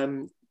that,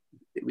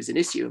 it was an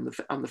issue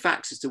on the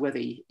facts as to whether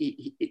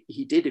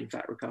he did in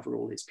fact recover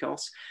all his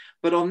costs.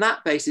 But on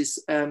that basis,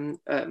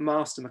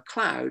 Master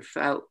MacLeod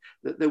felt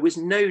that there was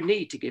no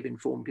need to give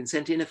informed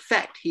consent. In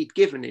effect, he'd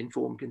given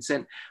informed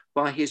consent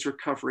by his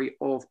recovery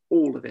of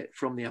all of it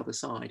from the other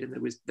side, and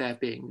there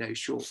being no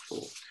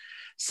shortfall.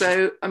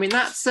 So, I mean,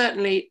 that's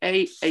certainly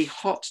a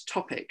hot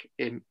topic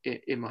in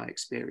my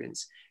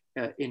experience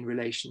in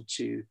relation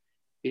to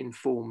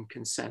informed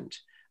consent.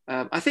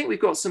 I think we've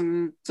got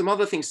some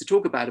other things to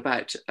talk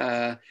about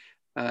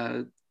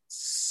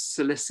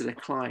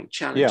solicitor-client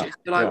challenges.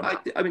 Yeah,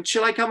 I mean,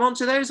 shall I come on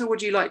to those, or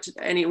would you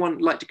anyone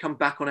like to come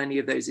back on any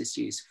of those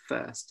issues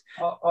first?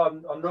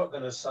 I'm not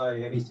going to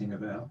say anything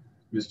about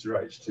Mr.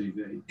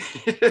 HTV.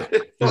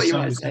 Thought you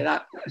might say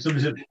that.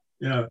 Somebody said,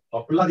 you know,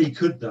 I bloody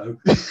could though.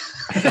 But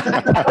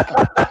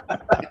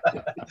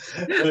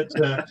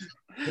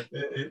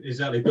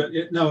exactly. But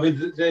no, I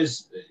mean,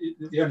 there's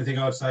the only thing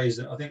I'd say is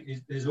that I think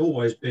there's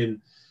always been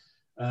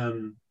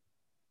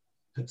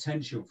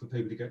potential for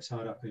people to get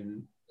tied up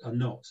in a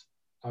knot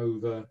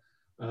over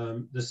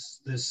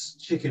this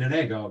chicken and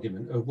egg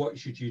argument of what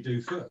should you do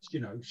first.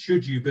 You know,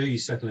 should you be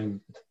settling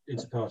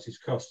inter partes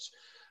costs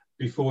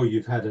before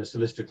you've had a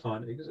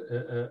solicitor-client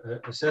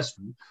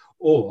assessment,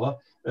 or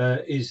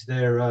is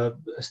there a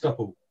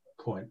stopple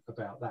point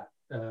about that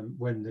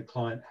when the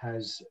client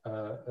has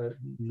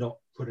not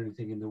put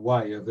anything in the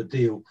way of a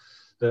deal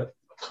that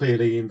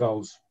clearly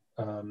involves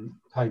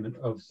payment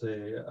of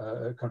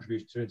the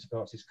contribution to inter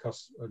partes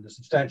costs, and a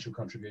substantial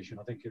contribution,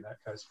 I think, in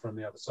that case, from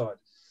the other side.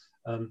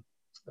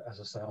 But as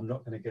I say, I'm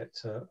not going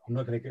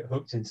to get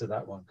hooked into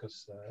that one,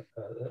 because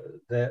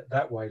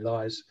that way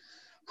lies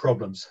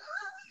problems.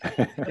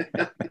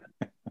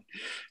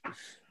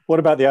 What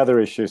about the other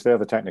issues, the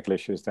other technical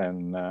issues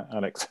then,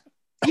 Alex?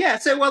 Yeah,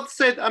 so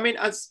I mean,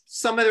 as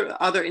some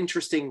other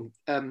interesting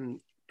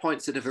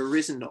points that have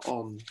arisen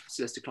on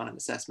solicitor-client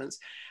assessments,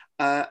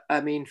 I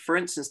mean, for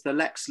instance, the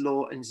Lex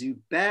Law and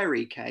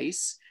Zuberi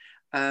case,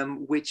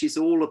 which is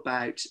all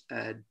about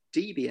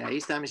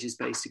DBAs,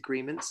 damages-based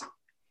agreements,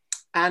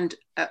 and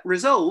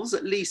resolves,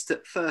 at least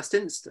at first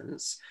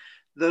instance,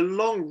 the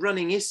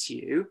long-running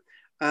issue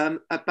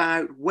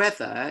about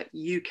whether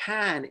you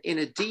can, in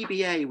a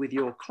DBA with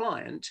your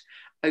client,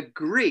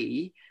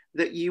 agree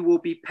that you will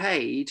be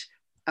paid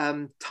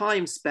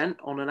time spent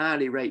on an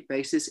hourly rate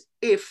basis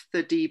if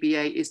the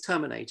DBA is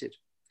terminated.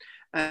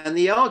 And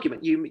the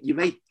argument, you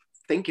may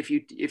think, if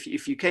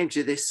you came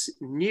to this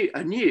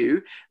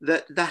anew,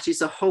 that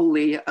is a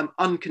wholly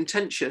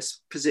uncontentious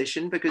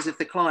position, because if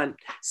the client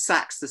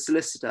sacks the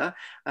solicitor,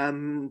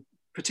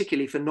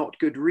 particularly for not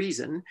good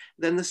reason,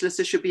 then the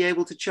solicitor should be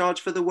able to charge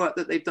for the work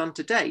that they've done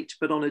to date.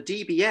 But on a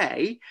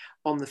DBA,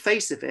 on the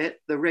face of it,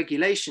 the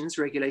regulations,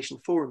 Regulation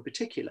 4 in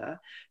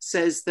particular,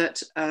 says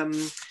that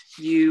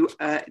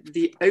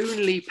the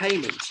only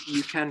payment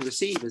you can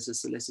receive as a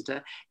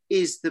solicitor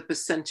is the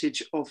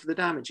percentage of the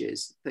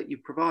damages that you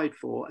provide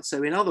for.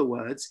 So in other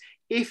words,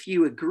 if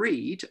you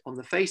agreed on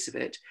the face of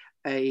it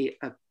a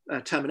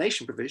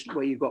termination provision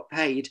where you got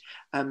paid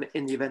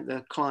in the event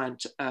the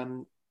client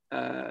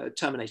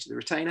terminated the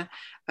retainer,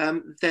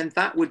 then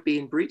that would be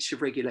in breach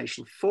of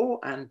Regulation 4.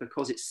 And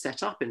because it's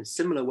set up in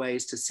similar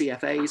ways to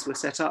CFAs were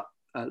set up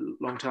a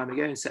long time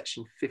ago in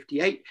Section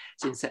 58,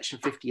 it's in Section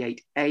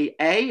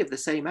 58AA of the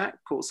same Act,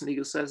 Courts and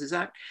Legal Services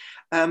Act.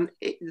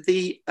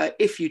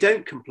 If you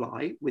don't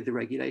comply with the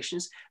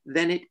regulations,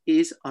 then it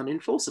is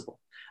unenforceable.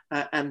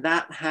 And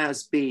that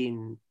has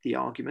been the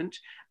argument.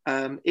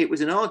 It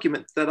was an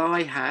argument that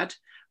I had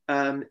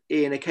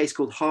in a case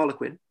called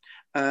Harlequin,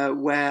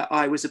 where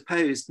I was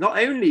opposed not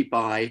only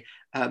by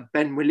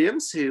Ben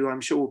Williams, who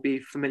I'm sure will be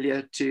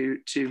familiar to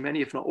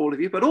many, if not all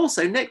of you, but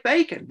also Nick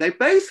Bacon. They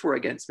both were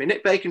against me.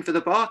 Nick Bacon for the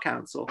Bar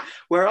Council,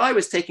 where I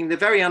was taking the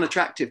very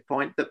unattractive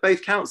point that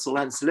both counsel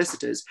and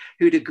solicitors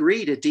who'd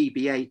agreed a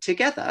DBA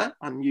together,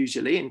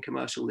 unusually in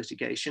commercial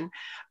litigation,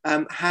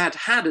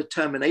 had a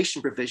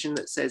termination provision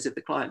that says if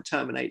the client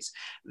terminates,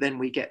 then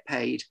we get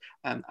paid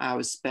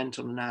hours spent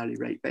on an hourly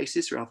rate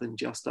basis rather than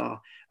just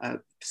our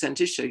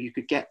percentage. So you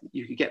could get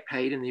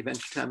paid in the event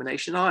of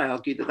termination. I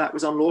argued that that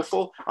was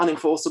unlawful,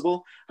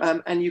 unenforceable,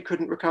 and you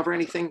couldn't recover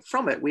anything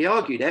from it. We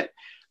argued it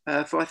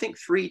for I think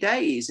 3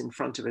 days in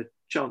front of a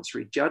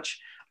chancery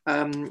judge.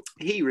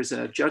 He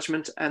reserved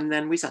judgment, and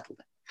then we settled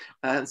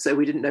it. So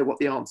we didn't know what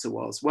the answer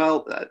was.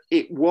 Well,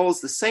 it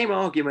was the same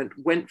argument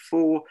went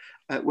forward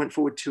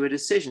to a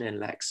decision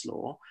in Lex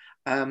Law.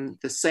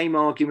 The same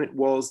argument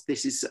was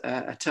this is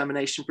a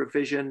termination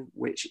provision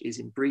which is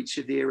in breach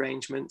of the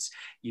arrangements.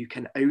 You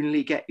can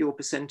only get your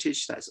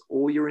percentage. That's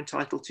all you're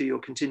entitled to, your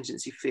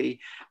contingency fee,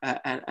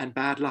 and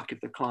bad luck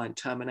if the client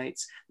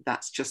terminates.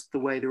 That's just the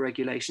way the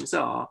regulations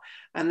are.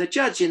 And the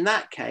judge in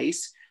that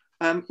case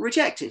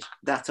rejected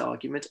that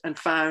argument and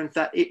found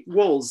that it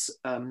was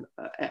an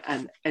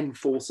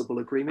enforceable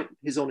agreement.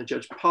 His Honour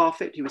Judge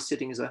Parfitt, who was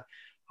sitting as a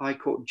High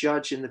Court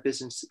judge in the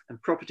business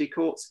and property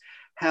courts,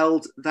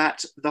 held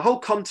that the whole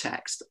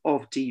context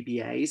of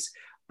DBAs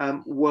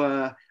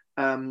were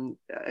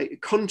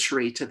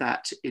contrary to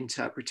that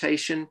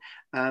interpretation.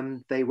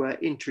 They were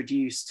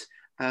introduced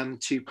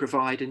to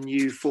provide a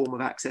new form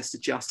of access to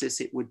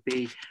justice. It would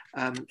be,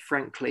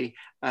 frankly,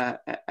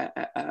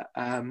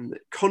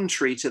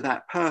 contrary to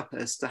that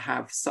purpose to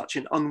have such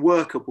an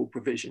unworkable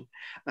provision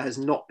as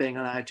not being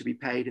allowed to be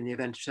paid in the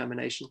event of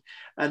termination.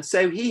 And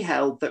so he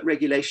held that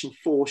Regulation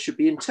 4 should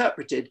be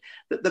interpreted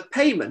that the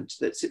payment,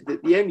 that's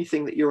the only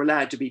thing that you're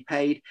allowed to be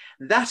paid,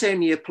 that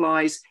only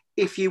applies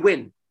if you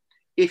win.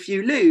 If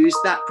you lose,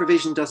 that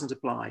provision doesn't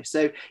apply.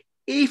 So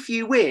if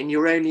you win,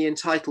 you're only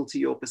entitled to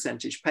your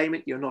percentage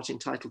payment. You're not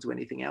entitled to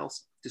anything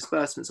else.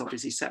 Disbursements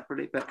obviously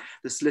separately, but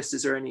the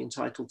solicitors are only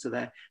entitled to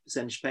their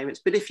percentage payments.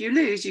 But if you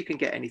lose, you can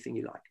get anything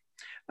you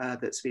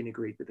like that's been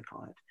agreed with the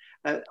client.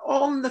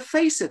 On the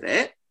face of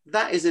it,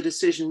 that is a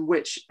decision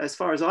which, as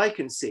far as I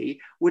can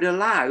see, would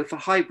allow for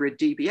hybrid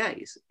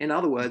DBAs. In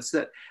other words,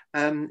 that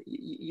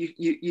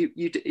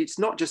it's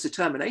not just a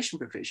termination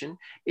provision.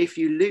 If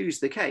you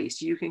lose the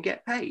case, you can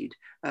get paid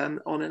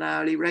on an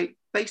hourly rate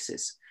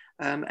basis.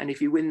 And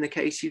if you win the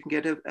case, you can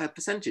get a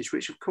percentage,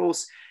 which of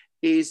course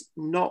is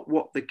not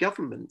what the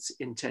government's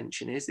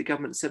intention is. The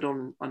government said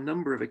on a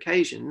number of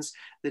occasions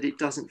that it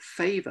doesn't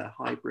favour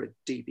hybrid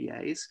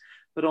DBAs,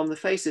 but on the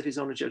face of His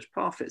Honour Judge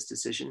Parfitt's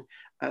decision,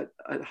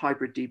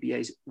 hybrid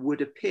DBAs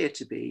would appear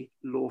to be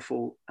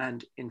lawful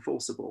and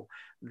enforceable,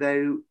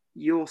 though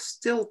you're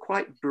still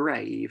quite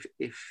brave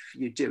if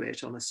you do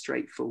it on a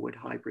straightforward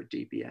hybrid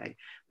DBA,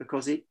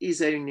 because it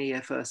is only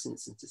a first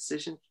instance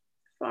decision.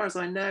 As far as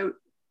I know,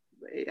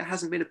 it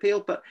hasn't been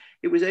appealed, but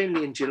it was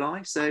only in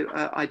July. So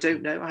I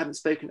don't know. I haven't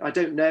spoken. I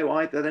don't know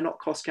either. They're not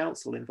cost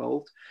counsel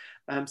involved.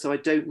 So I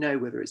don't know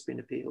whether it's been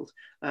appealed.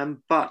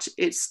 But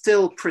it's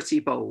still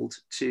pretty bold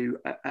to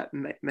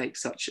make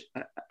such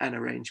an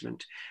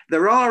arrangement.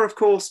 There are, of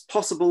course,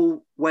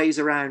 possible ways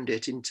around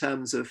it in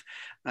terms of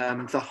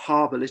the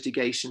harbour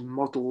litigation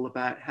model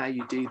about how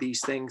you do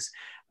these things.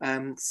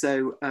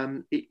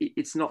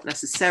 It's not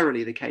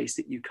necessarily the case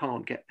that you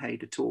can't get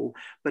paid at all,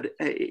 but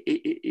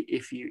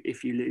if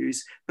you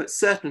lose, but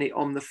certainly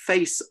on the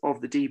face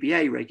of the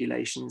DBA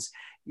regulations,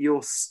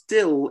 you're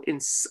still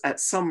at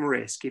some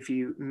risk if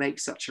you make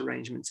such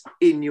arrangements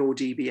in your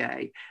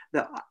DBA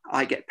that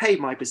I get paid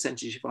my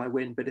percentage if I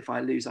win, but if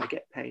I lose, I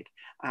get paid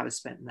hours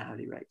spent in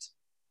hourly rates.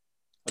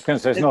 I was going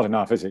to say it's not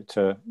enough, is it,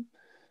 to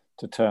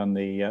turn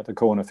the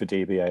corner for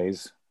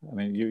DBAs? I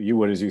mean, you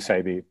would, as you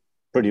say, be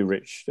pretty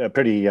rich,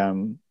 pretty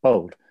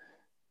bold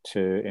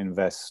to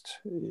invest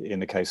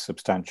in the case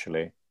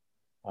substantially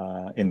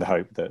in the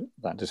hope that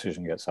that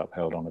decision gets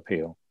upheld on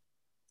appeal.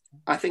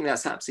 I think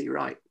that's absolutely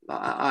right.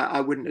 I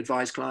wouldn't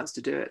advise clients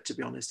to do it, to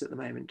be honest, at the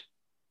moment.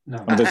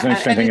 No. And there's an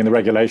interesting thing in the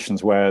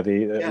regulations where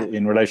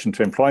in relation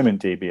to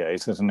employment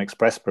DBAs, there's an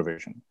express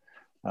provision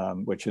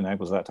which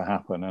enables that to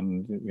happen.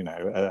 And, you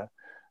know,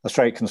 a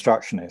straight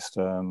constructionist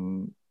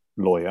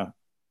lawyer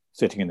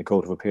sitting in the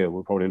Court of Appeal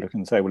will probably look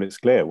and say, well, it's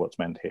clear what's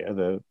meant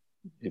here.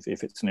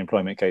 If it's an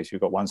employment case,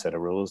 you've got one set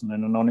of rules, and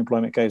in a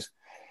non-employment case,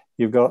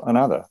 you've got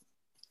another.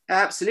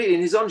 Absolutely.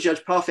 And His Honour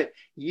Judge Parfitt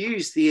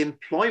used the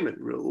employment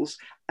rules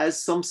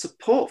as some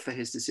support for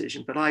his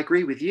decision. But I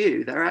agree with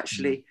you. They're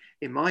actually,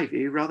 in my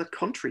view, rather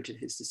contrary to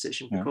his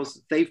decision,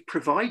 because they've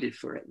provided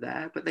for it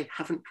there, but they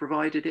haven't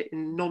provided it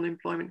in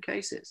non-employment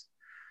cases.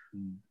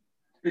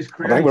 I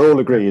think we're all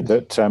agreed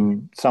that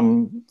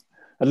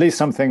at least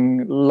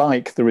something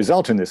like the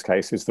result in this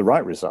case is the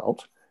right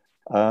result.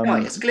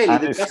 It's clearly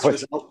the best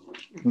result.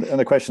 And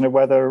the question of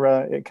whether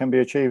it can be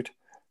achieved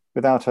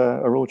without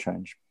a rule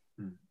change.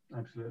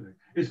 Absolutely.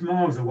 It's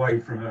miles away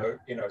from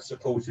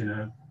supporting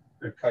a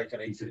cake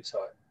and eat it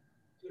type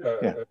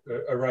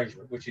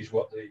arrangement, which is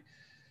what the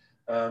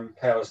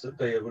powers that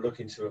be were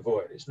looking to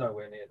avoid. It's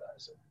nowhere near that,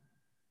 is it?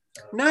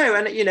 No,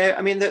 and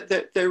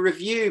the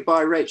review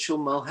by Rachel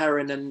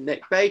Mulheron and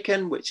Nick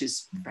Bacon, which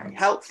is very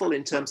helpful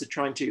in terms of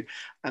trying to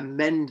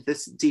amend the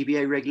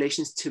DBA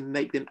regulations to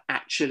make them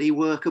actually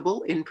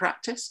workable in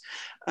practice.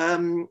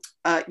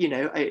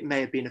 It may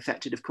have been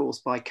affected, of course,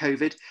 by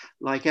COVID,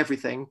 like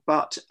everything,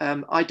 but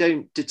I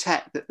don't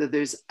detect that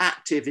there's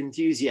active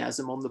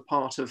enthusiasm on the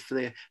part of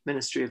the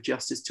Ministry of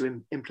Justice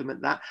to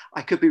implement that.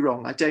 I could be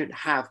wrong. I don't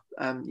have,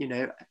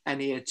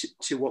 any ear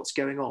to what's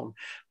going on,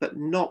 but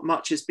not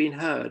much has been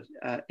heard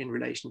in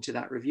relation to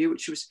that review,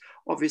 which was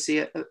obviously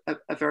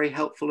a very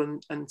helpful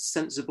and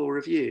sensible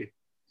review.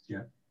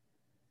 Yeah,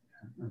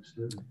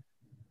 absolutely.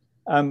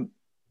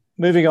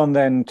 Moving on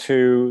then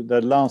to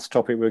the last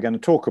topic we're going to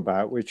talk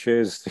about, which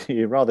is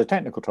the rather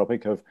technical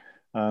topic of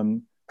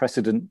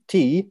precedent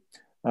T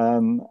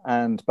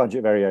and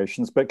budget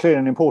variations, but clearly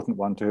an important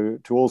one to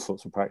all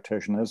sorts of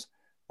practitioners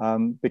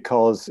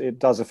because it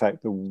does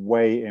affect the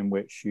way in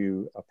which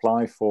you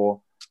apply for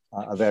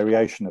a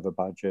variation of a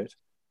budget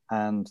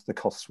and the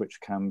costs which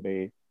can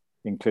be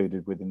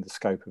included within the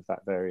scope of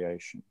that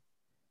variation.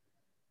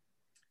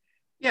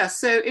 Yeah,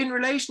 so in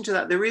relation to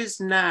that, there is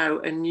now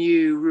a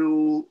new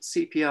rule,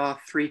 CPR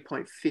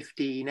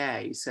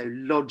 3.15a, so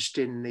lodged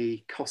in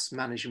the cost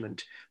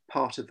management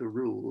part of the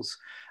rules,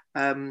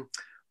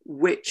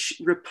 which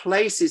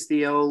replaces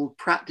the old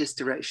practice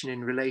direction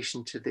in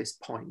relation to this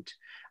point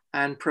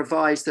and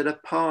provides that a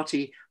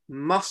party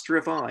must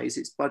revise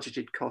its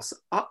budgeted costs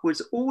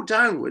upwards or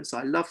downwards,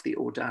 I love the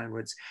or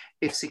downwards,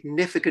 if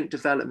significant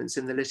developments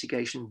in the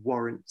litigation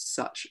warrant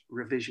such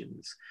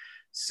revisions.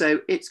 So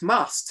it's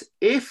must.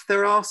 If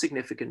there are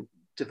significant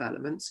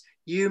developments,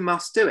 you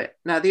must do it.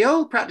 Now, the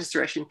old practice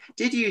direction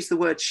did use the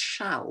word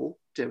shall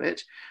do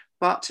it,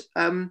 but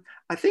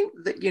I think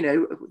that,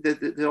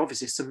 the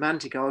obviously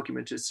semantic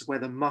argument as to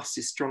whether must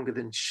is stronger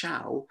than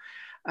shall,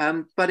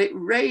 but it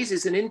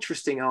raises an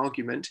interesting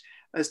argument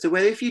as to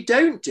whether if you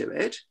don't do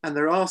it and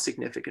there are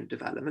significant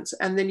developments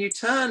and then you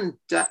turn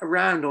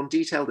around on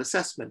detailed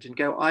assessment and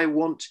go, I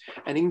want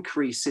an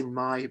increase in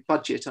my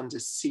budget under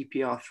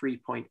CPR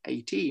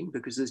 3.18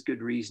 because there's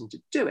good reason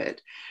to do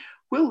it,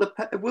 will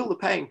the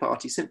paying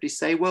party simply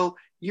say, well,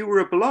 you were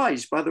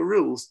obliged by the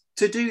rules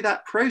to do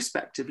that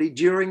prospectively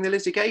during the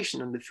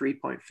litigation under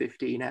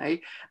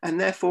 3.15a, and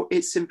therefore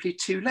it's simply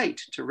too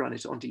late to run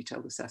it on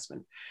detailed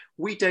assessment?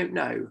 We don't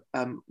know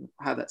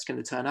how that's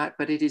going to turn out,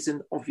 but it is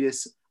an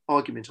obvious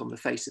argument on the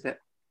face of it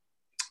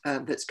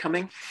that's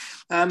coming.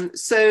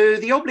 So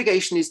the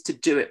obligation is to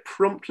do it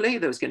promptly.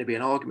 There was going to be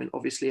an argument,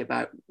 obviously,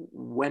 about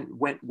when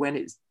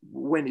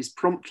is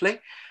promptly,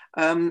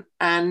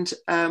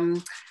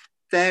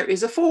 there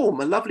is a form,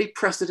 a lovely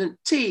precedent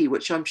T,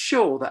 which I'm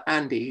sure that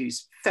Andy,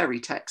 who's very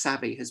tech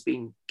savvy, has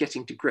been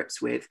getting to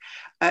grips with.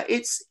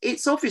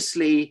 It's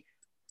obviously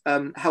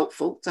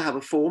helpful to have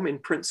a form in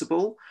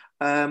principle,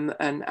 and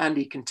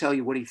Andy can tell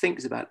you what he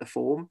thinks about the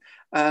form,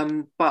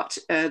 but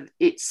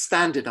it's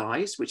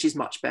standardized, which is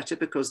much better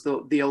because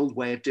the old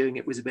way of doing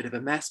it was a bit of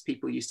a mess.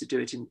 People used to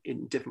do it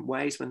in different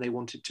ways when they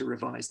wanted to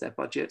revise their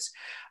budgets.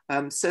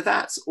 So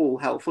that's all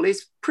helpful.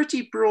 It's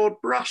pretty broad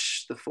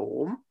brush, the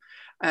form.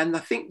 And I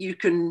think you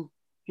can,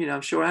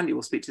 I'm sure Andy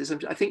will speak to this.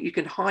 I think you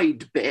can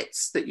hide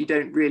bits that you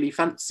don't really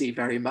fancy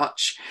very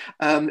much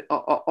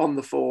on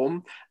the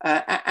form.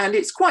 And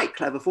it's quite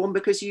clever form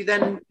because you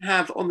then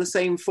have on the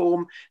same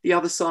form, the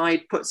other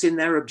side puts in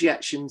their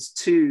objections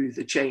to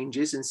the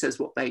changes and says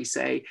what they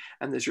say,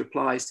 and there's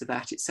replies to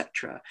that,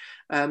 etc.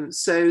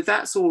 So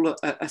that's all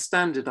a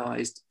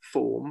standardized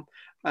form.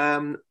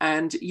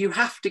 And you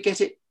have to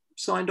get it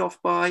signed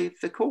off by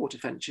the court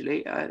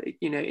eventually.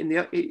 In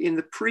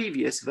the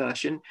previous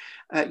version,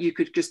 you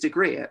could just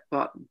agree it,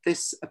 but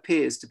this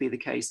appears to be the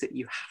case that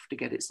you have to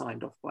get it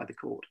signed off by the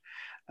court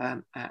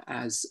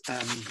as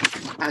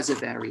a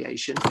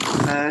variation.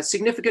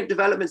 Significant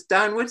developments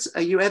downwards.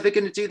 Are you ever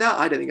going to do that?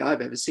 I don't think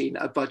I've ever seen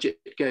a budget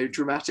go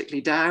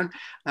dramatically down,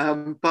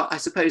 but I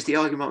suppose the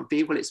argument would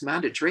be, well, it's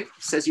mandatory. It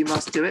says you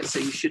must do it, so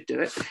you should do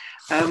it.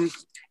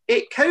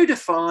 It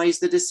codifies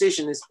the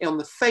decision on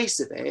the face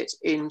of it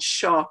in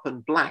sharp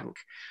and blank,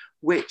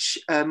 which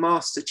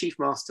Chief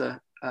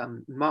Master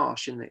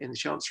Marsh in the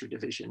Chancery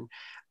Division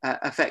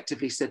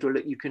effectively said, well,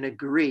 look, you can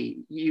agree,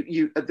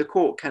 the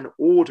court can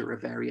order a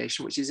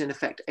variation, which is in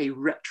effect a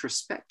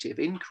retrospective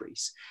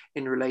increase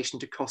in relation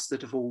to costs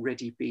that have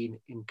already been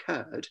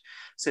incurred.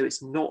 So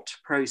it's not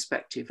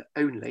prospective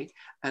only,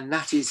 and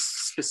that is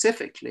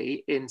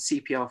specifically in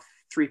CPR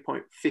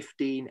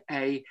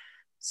 3.15a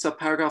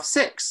subparagraph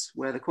 6,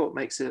 where the court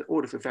makes an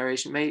order for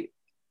variation may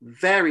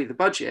vary the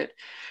budget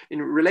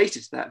in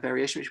related to that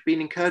variation which had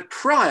been incurred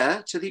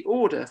prior to the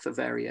order for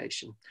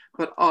variation,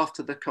 but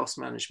after the cost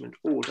management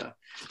order.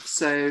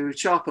 So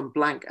sharp and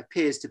blank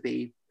appears to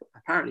be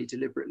apparently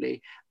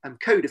deliberately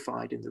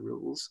codified in the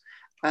rules.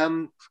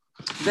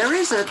 There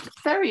is a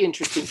very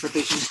interesting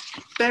provision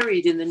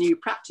buried in the new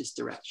practice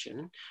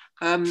direction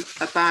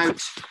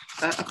about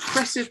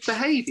oppressive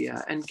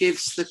behaviour, and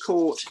gives the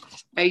court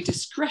a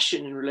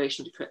discretion in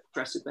relation to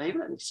oppressive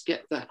behaviour. Let me just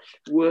get the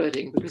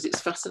wording because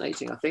it's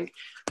fascinating, I think.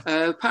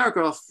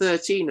 Paragraph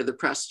 13 of the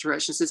practice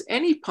direction says,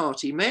 any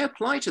party may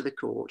apply to the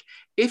court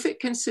if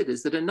it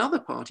considers that another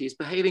party is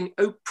behaving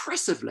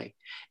oppressively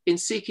in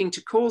seeking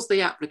to cause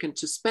the applicant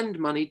to spend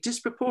money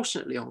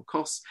disproportionately on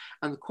costs,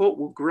 and the court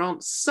will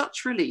grant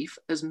such relief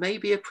as may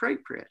be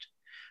appropriate.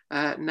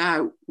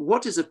 Now,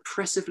 what does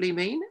oppressively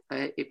mean?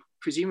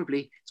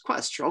 Presumably, it's quite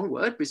a strong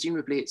word.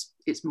 Presumably,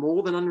 it's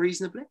more than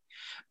unreasonably.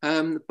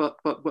 But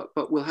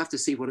we'll have to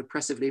see what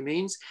oppressively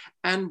means.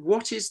 And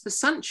what is the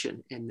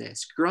sanction in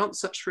this? Grant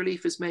such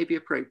relief as may be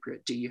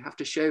appropriate. Do you have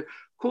to show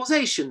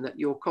causation that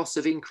your costs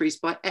have increased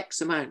by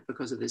X amount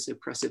because of this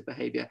oppressive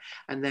behaviour,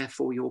 and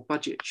therefore your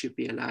budget should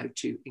be allowed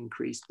to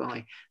increase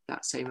by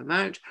that same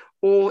amount?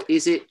 Or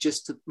is it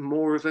just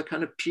more of a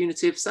kind of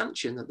punitive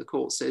sanction that the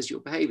court says your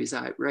behaviour is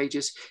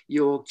outrageous,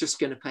 you're just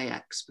going to pay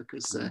X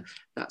because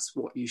that's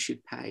what you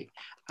should pay?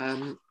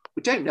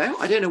 We don't know.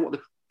 I don't know what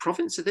the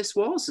province of this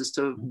was as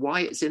to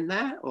why it's in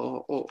there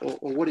or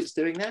what it's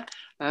doing there.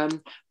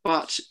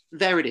 But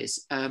there it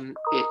is.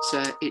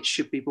 It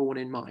should be borne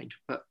in mind.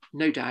 But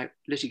no doubt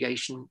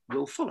litigation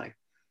will follow.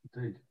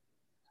 Indeed.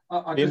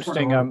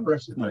 Interesting.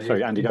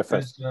 Sorry, Andy, go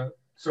first.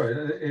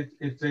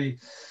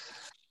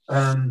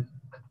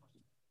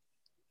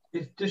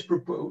 If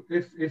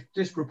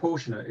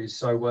disproportionate is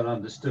so well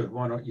understood,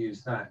 why not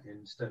use that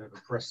instead of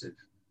oppressive?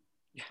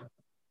 Yeah.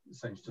 It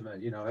seems to me,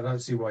 I don't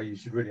see why you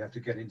should really have to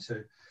get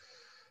into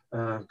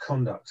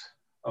conduct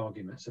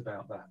arguments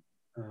about that.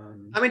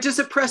 I mean, does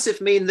oppressive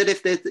mean that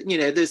if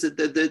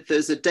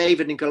there's a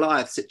David and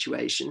Goliath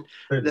situation,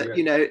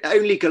 that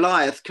only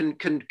Goliath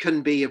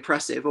can be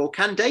oppressive, or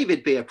can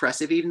David be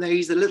oppressive even though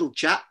he's a little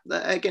chap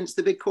against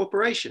the big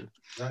corporation?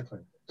 Exactly.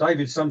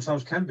 David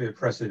sometimes can be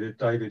oppressive if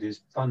David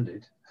is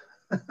funded.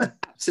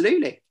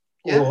 Absolutely.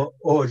 Yeah.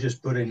 Or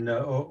just put in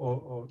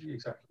or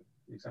exactly.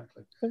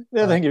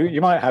 The other thing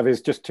you might have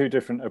is just two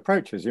different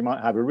approaches. You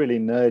might have a really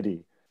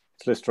nerdy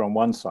solicitor on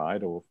one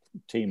side or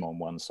team on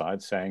one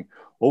side saying,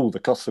 oh, the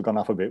costs have gone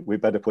up a bit, we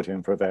better put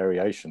in for a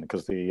variation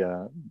because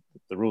the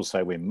rules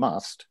say we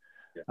must.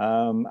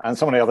 Yeah. And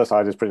someone on the other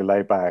side is pretty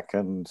laid back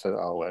and says,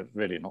 oh, well,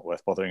 really not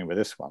worth bothering with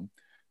this one.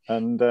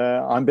 And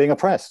I'm being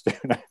oppressed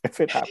if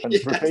it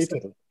happens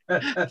repeatedly.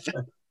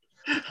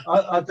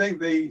 I think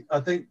the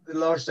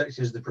large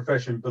sections of the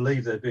profession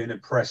believe they're being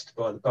oppressed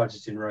by the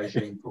budgeting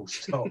regime, full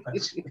stop.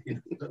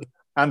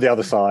 And the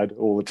other side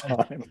all the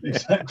time.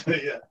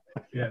 Exactly.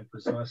 Yeah,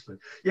 precisely.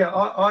 Yeah,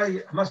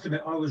 I must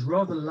admit I was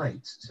rather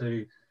late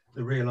to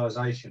the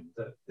realisation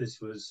that this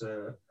was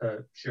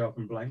sharp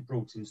and blank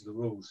brought into the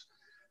rules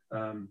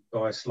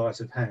by a sleight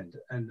of hand.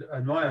 And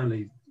my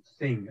only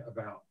thing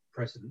about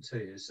precedent T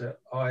is that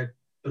I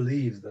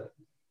believe that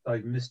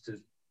they've missed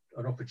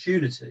an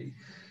opportunity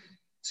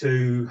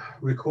to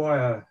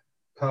require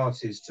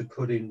parties to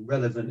put in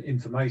relevant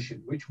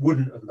information, which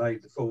wouldn't have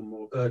made the form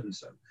more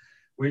burdensome,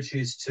 which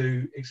is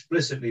to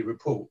explicitly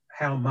report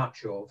how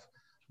much of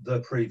the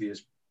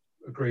previous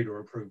agreed or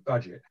approved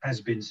budget has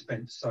been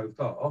spent so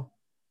far,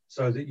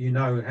 so that you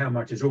know how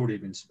much has already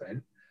been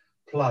spent,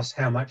 plus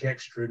how much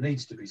extra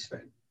needs to be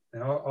spent.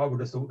 Now, I would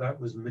have thought that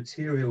was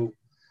material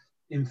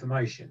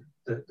information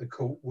that the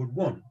court would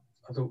want.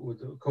 I thought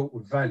the court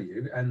would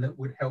value and that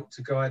would help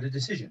to guide a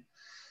decision.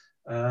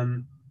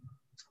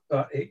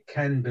 But it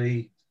can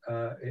be...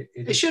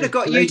 they should have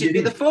got you to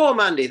do the form,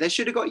 Andy. They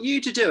should have got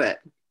you to do it.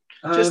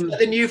 Just like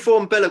the new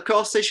form bill of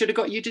costs, they should have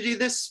got you to do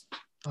this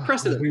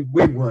precedent. We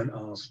weren't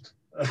asked.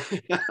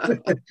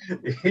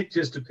 It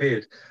just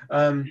appeared.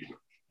 So,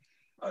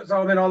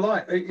 I mean,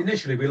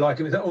 initially we like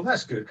it. We thought, oh,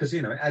 that's good, because,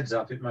 it adds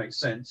up, it makes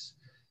sense.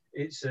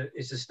 It's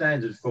a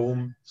standard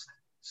form.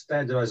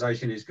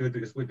 Standardization is good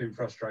because we've been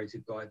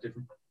frustrated by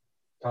different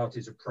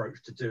parties'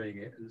 approach to doing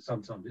it, and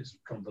sometimes it's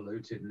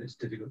convoluted and it's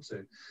difficult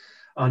to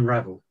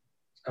unravel.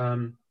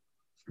 But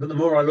the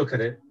more I look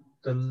at it,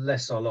 the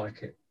less I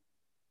like it,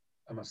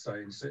 I must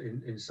say,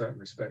 in certain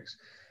respects.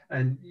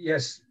 And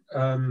yes,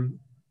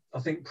 I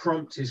think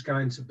prompt is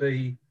going to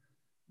be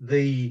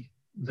the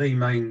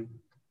main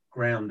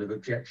ground of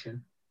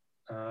objection.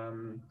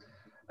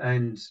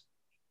 And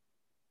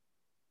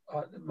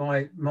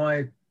my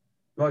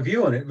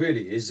view on it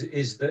really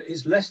is that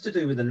it's less to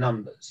do with the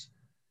numbers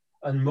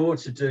and more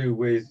to do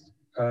with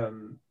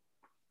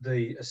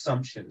the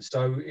assumptions.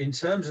 So in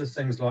terms of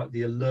things like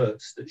the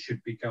alerts that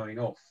should be going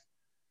off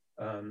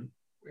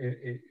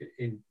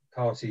in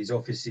parties'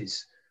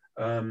 offices,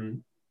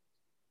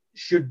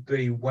 should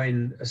be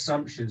when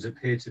assumptions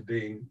appear to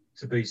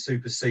be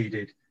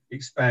superseded,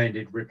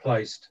 expanded,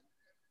 replaced,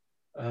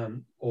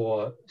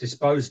 or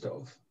disposed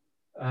of,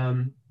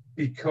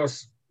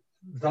 because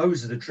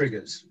those are the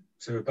triggers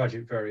to a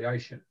budget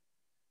variation.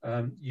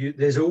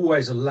 There's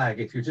always a lag.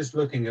 If you're just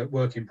looking at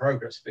work in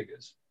progress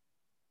figures,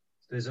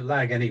 there's a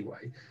lag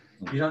anyway.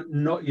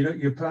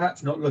 You're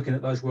perhaps not looking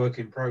at those work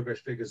in progress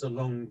figures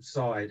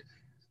alongside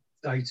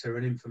data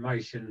and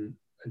information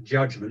and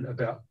judgment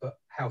about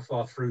how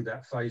far through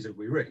that phase have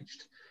we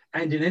reached.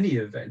 And in any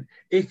event,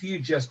 if you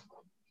just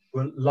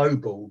were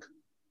lowballed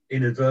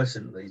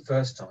inadvertently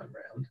first time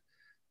round,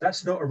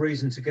 that's not a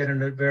reason to get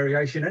a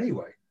variation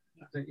anyway.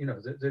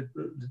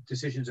 The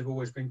decisions have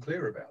always been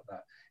clear about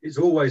that. It's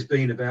always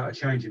been about a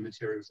change in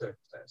material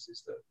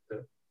circumstances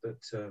that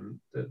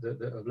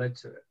have led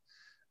to it.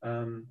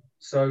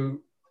 So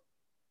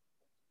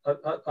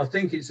I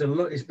think it's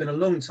been a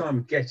long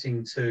time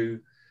getting to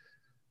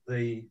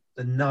the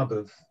nub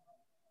of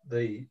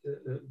the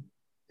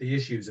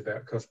issues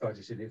about cost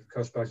budgeting, if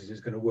cost budgeting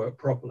is going to work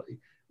properly,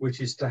 which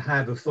is to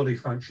have a fully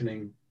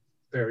functioning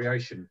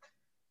variation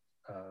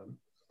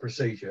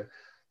procedure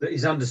that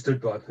is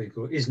understood by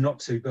people, is not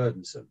too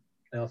burdensome.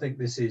 Now, I think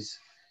this is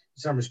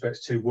in some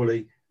respects too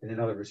woolly and in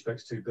other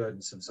respects too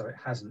burdensome, so it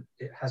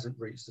hasn't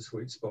reached the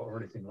sweet spot or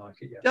anything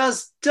like it yet.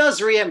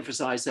 Does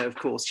re-emphasize, though, of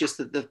course, just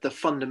the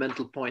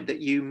fundamental point that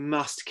you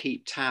must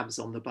keep tabs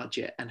on the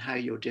budget and how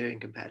you're doing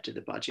compared to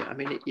the budget. I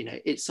mean,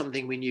 it's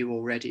something we knew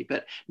already,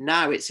 but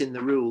now it's in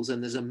the rules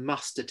and there's a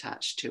must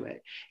attached to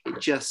it. It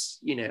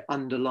just,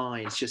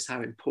 underlines just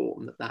how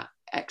important that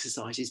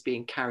exercise is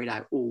being carried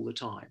out all the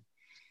time.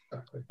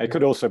 It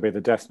could also be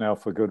the death knell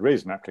for good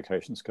reason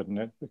applications, couldn't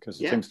it?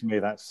 Because it seems to me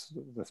that's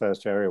the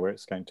first area where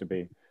it's going to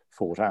be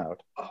fought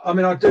out. I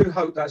mean, I do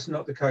hope that's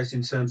not the case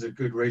in terms of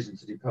good reason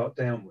to depart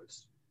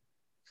downwards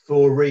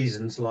for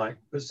reasons like,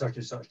 but such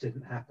and such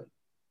didn't happen,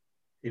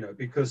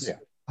 because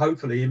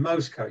hopefully in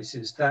most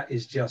cases that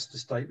is just a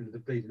statement of the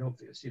bleeding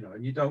obvious,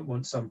 and you don't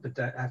want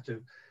have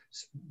to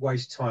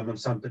waste time on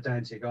some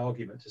pedantic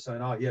argument to say,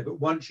 oh yeah,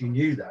 but once you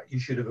knew that, you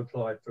should have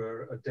applied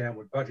for a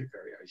downward budget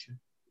variation.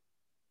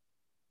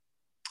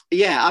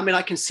 Yeah, I mean,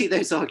 I can see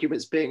those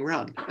arguments being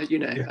run, I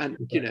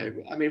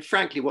mean,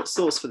 frankly, what's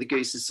sauce for the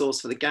goose is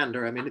sauce for the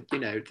gander. I mean,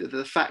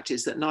 the fact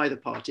is that neither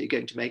party are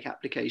going to make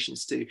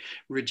applications to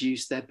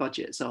reduce their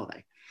budgets, are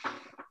they?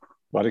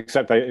 Well,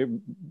 except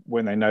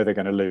when they know they're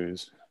going to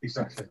lose.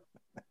 Exactly.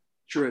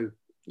 True.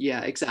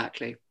 Yeah,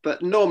 exactly.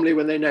 But normally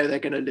when they know they're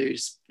going to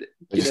lose,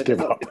 they just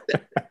give up.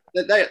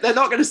 They're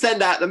not going to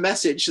send out the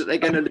message that they're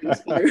going to lose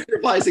by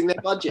revising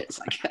their budgets,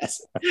 I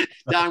guess,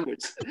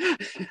 downwards.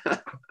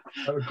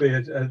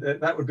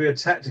 That would be a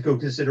tactical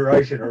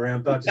consideration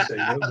around budgeting.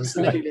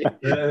 Absolutely.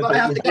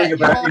 Bring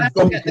about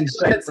informed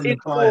consent from the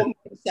client.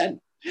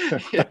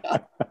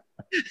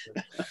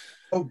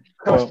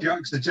 Cost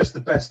jokes are just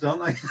the best,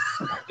 aren't they?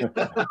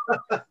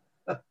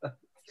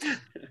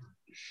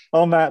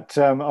 On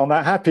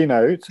that happy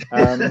note,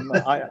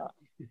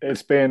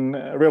 it's been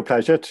a real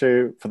pleasure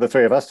for the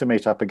three of us to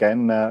meet up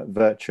again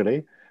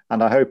virtually,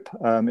 and I hope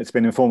it's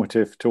been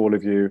informative to all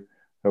of you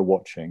who are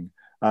watching.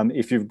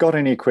 If you've got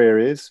any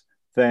queries,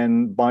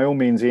 then by all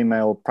means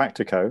email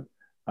Practico,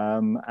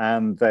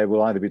 and they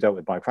will either be dealt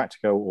with by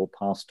Practico or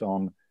passed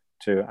on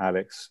to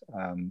Alex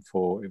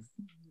for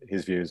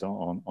his views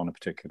on a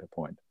particular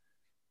point.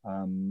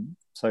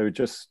 So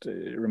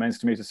it remains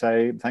to me to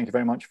say thank you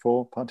very much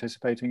for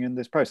participating in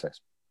this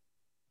process.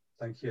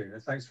 Thank you.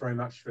 And thanks very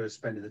much for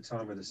spending the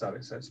time with us,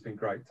 Alex. That's been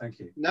great. Thank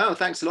you. No,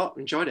 thanks a lot.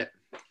 Enjoyed it.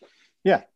 Yeah.